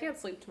 if I can't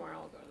sleep tomorrow,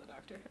 I'll go to the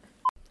doctor.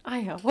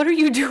 Aya, what are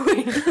you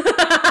doing? Everyone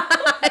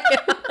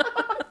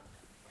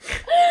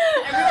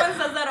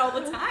says that all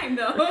the time,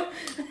 though.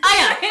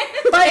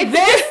 Like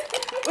this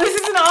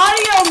is an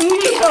audio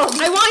medium.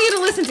 I want you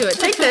to listen to it.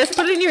 Take this,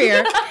 put it in your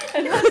ear,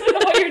 And listen to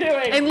what you're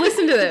doing. and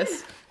listen to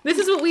this. This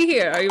is what we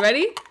hear. Are you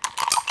ready?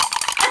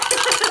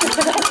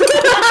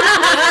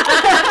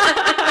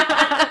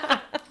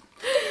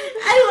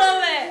 I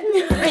love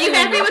it. Are you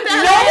happy with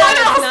that? No one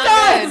else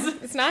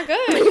does. It's not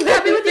good. Are you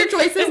happy with your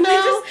choices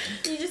now?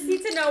 You just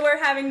need to know we're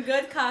having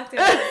good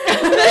cocktails.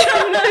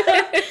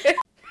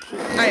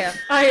 Oh yeah.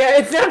 Aya,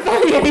 it's not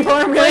funny anymore.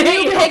 I'm really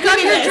You pick up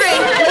your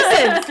drink.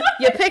 Listen.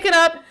 You pick it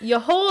up. You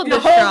hold You the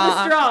hold straw.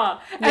 the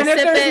straw. And if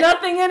sip there's it.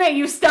 nothing in it,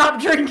 you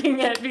stop drinking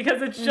it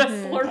because it's just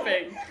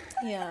slurping.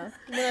 Yeah.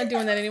 We're not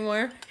doing that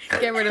anymore.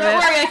 Get rid of Don't it.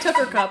 worry, I took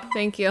her cup.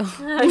 Thank you.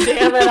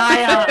 Damn it,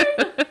 Aya.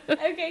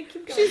 Okay,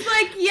 keep going. She's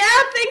like, yeah,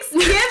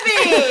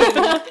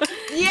 Thanksgiving.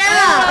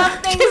 Yeah,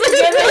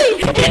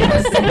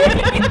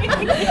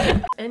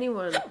 Thanksgiving.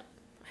 Anyone.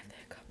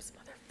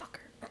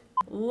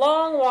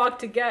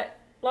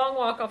 Long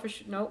walk off a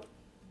nope.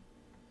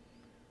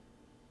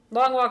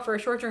 Long walk for a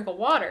short drink of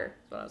water.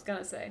 That's what I was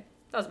gonna say.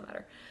 Doesn't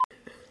matter.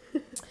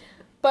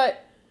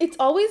 But it's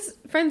always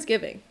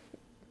Friendsgiving.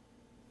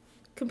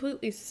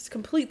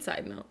 Complete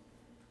side note.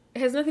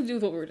 It has nothing to do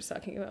with what we were just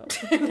talking about.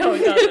 No,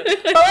 it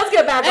doesn't. But let's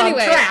get back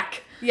Anyway. on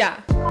track.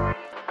 Yeah.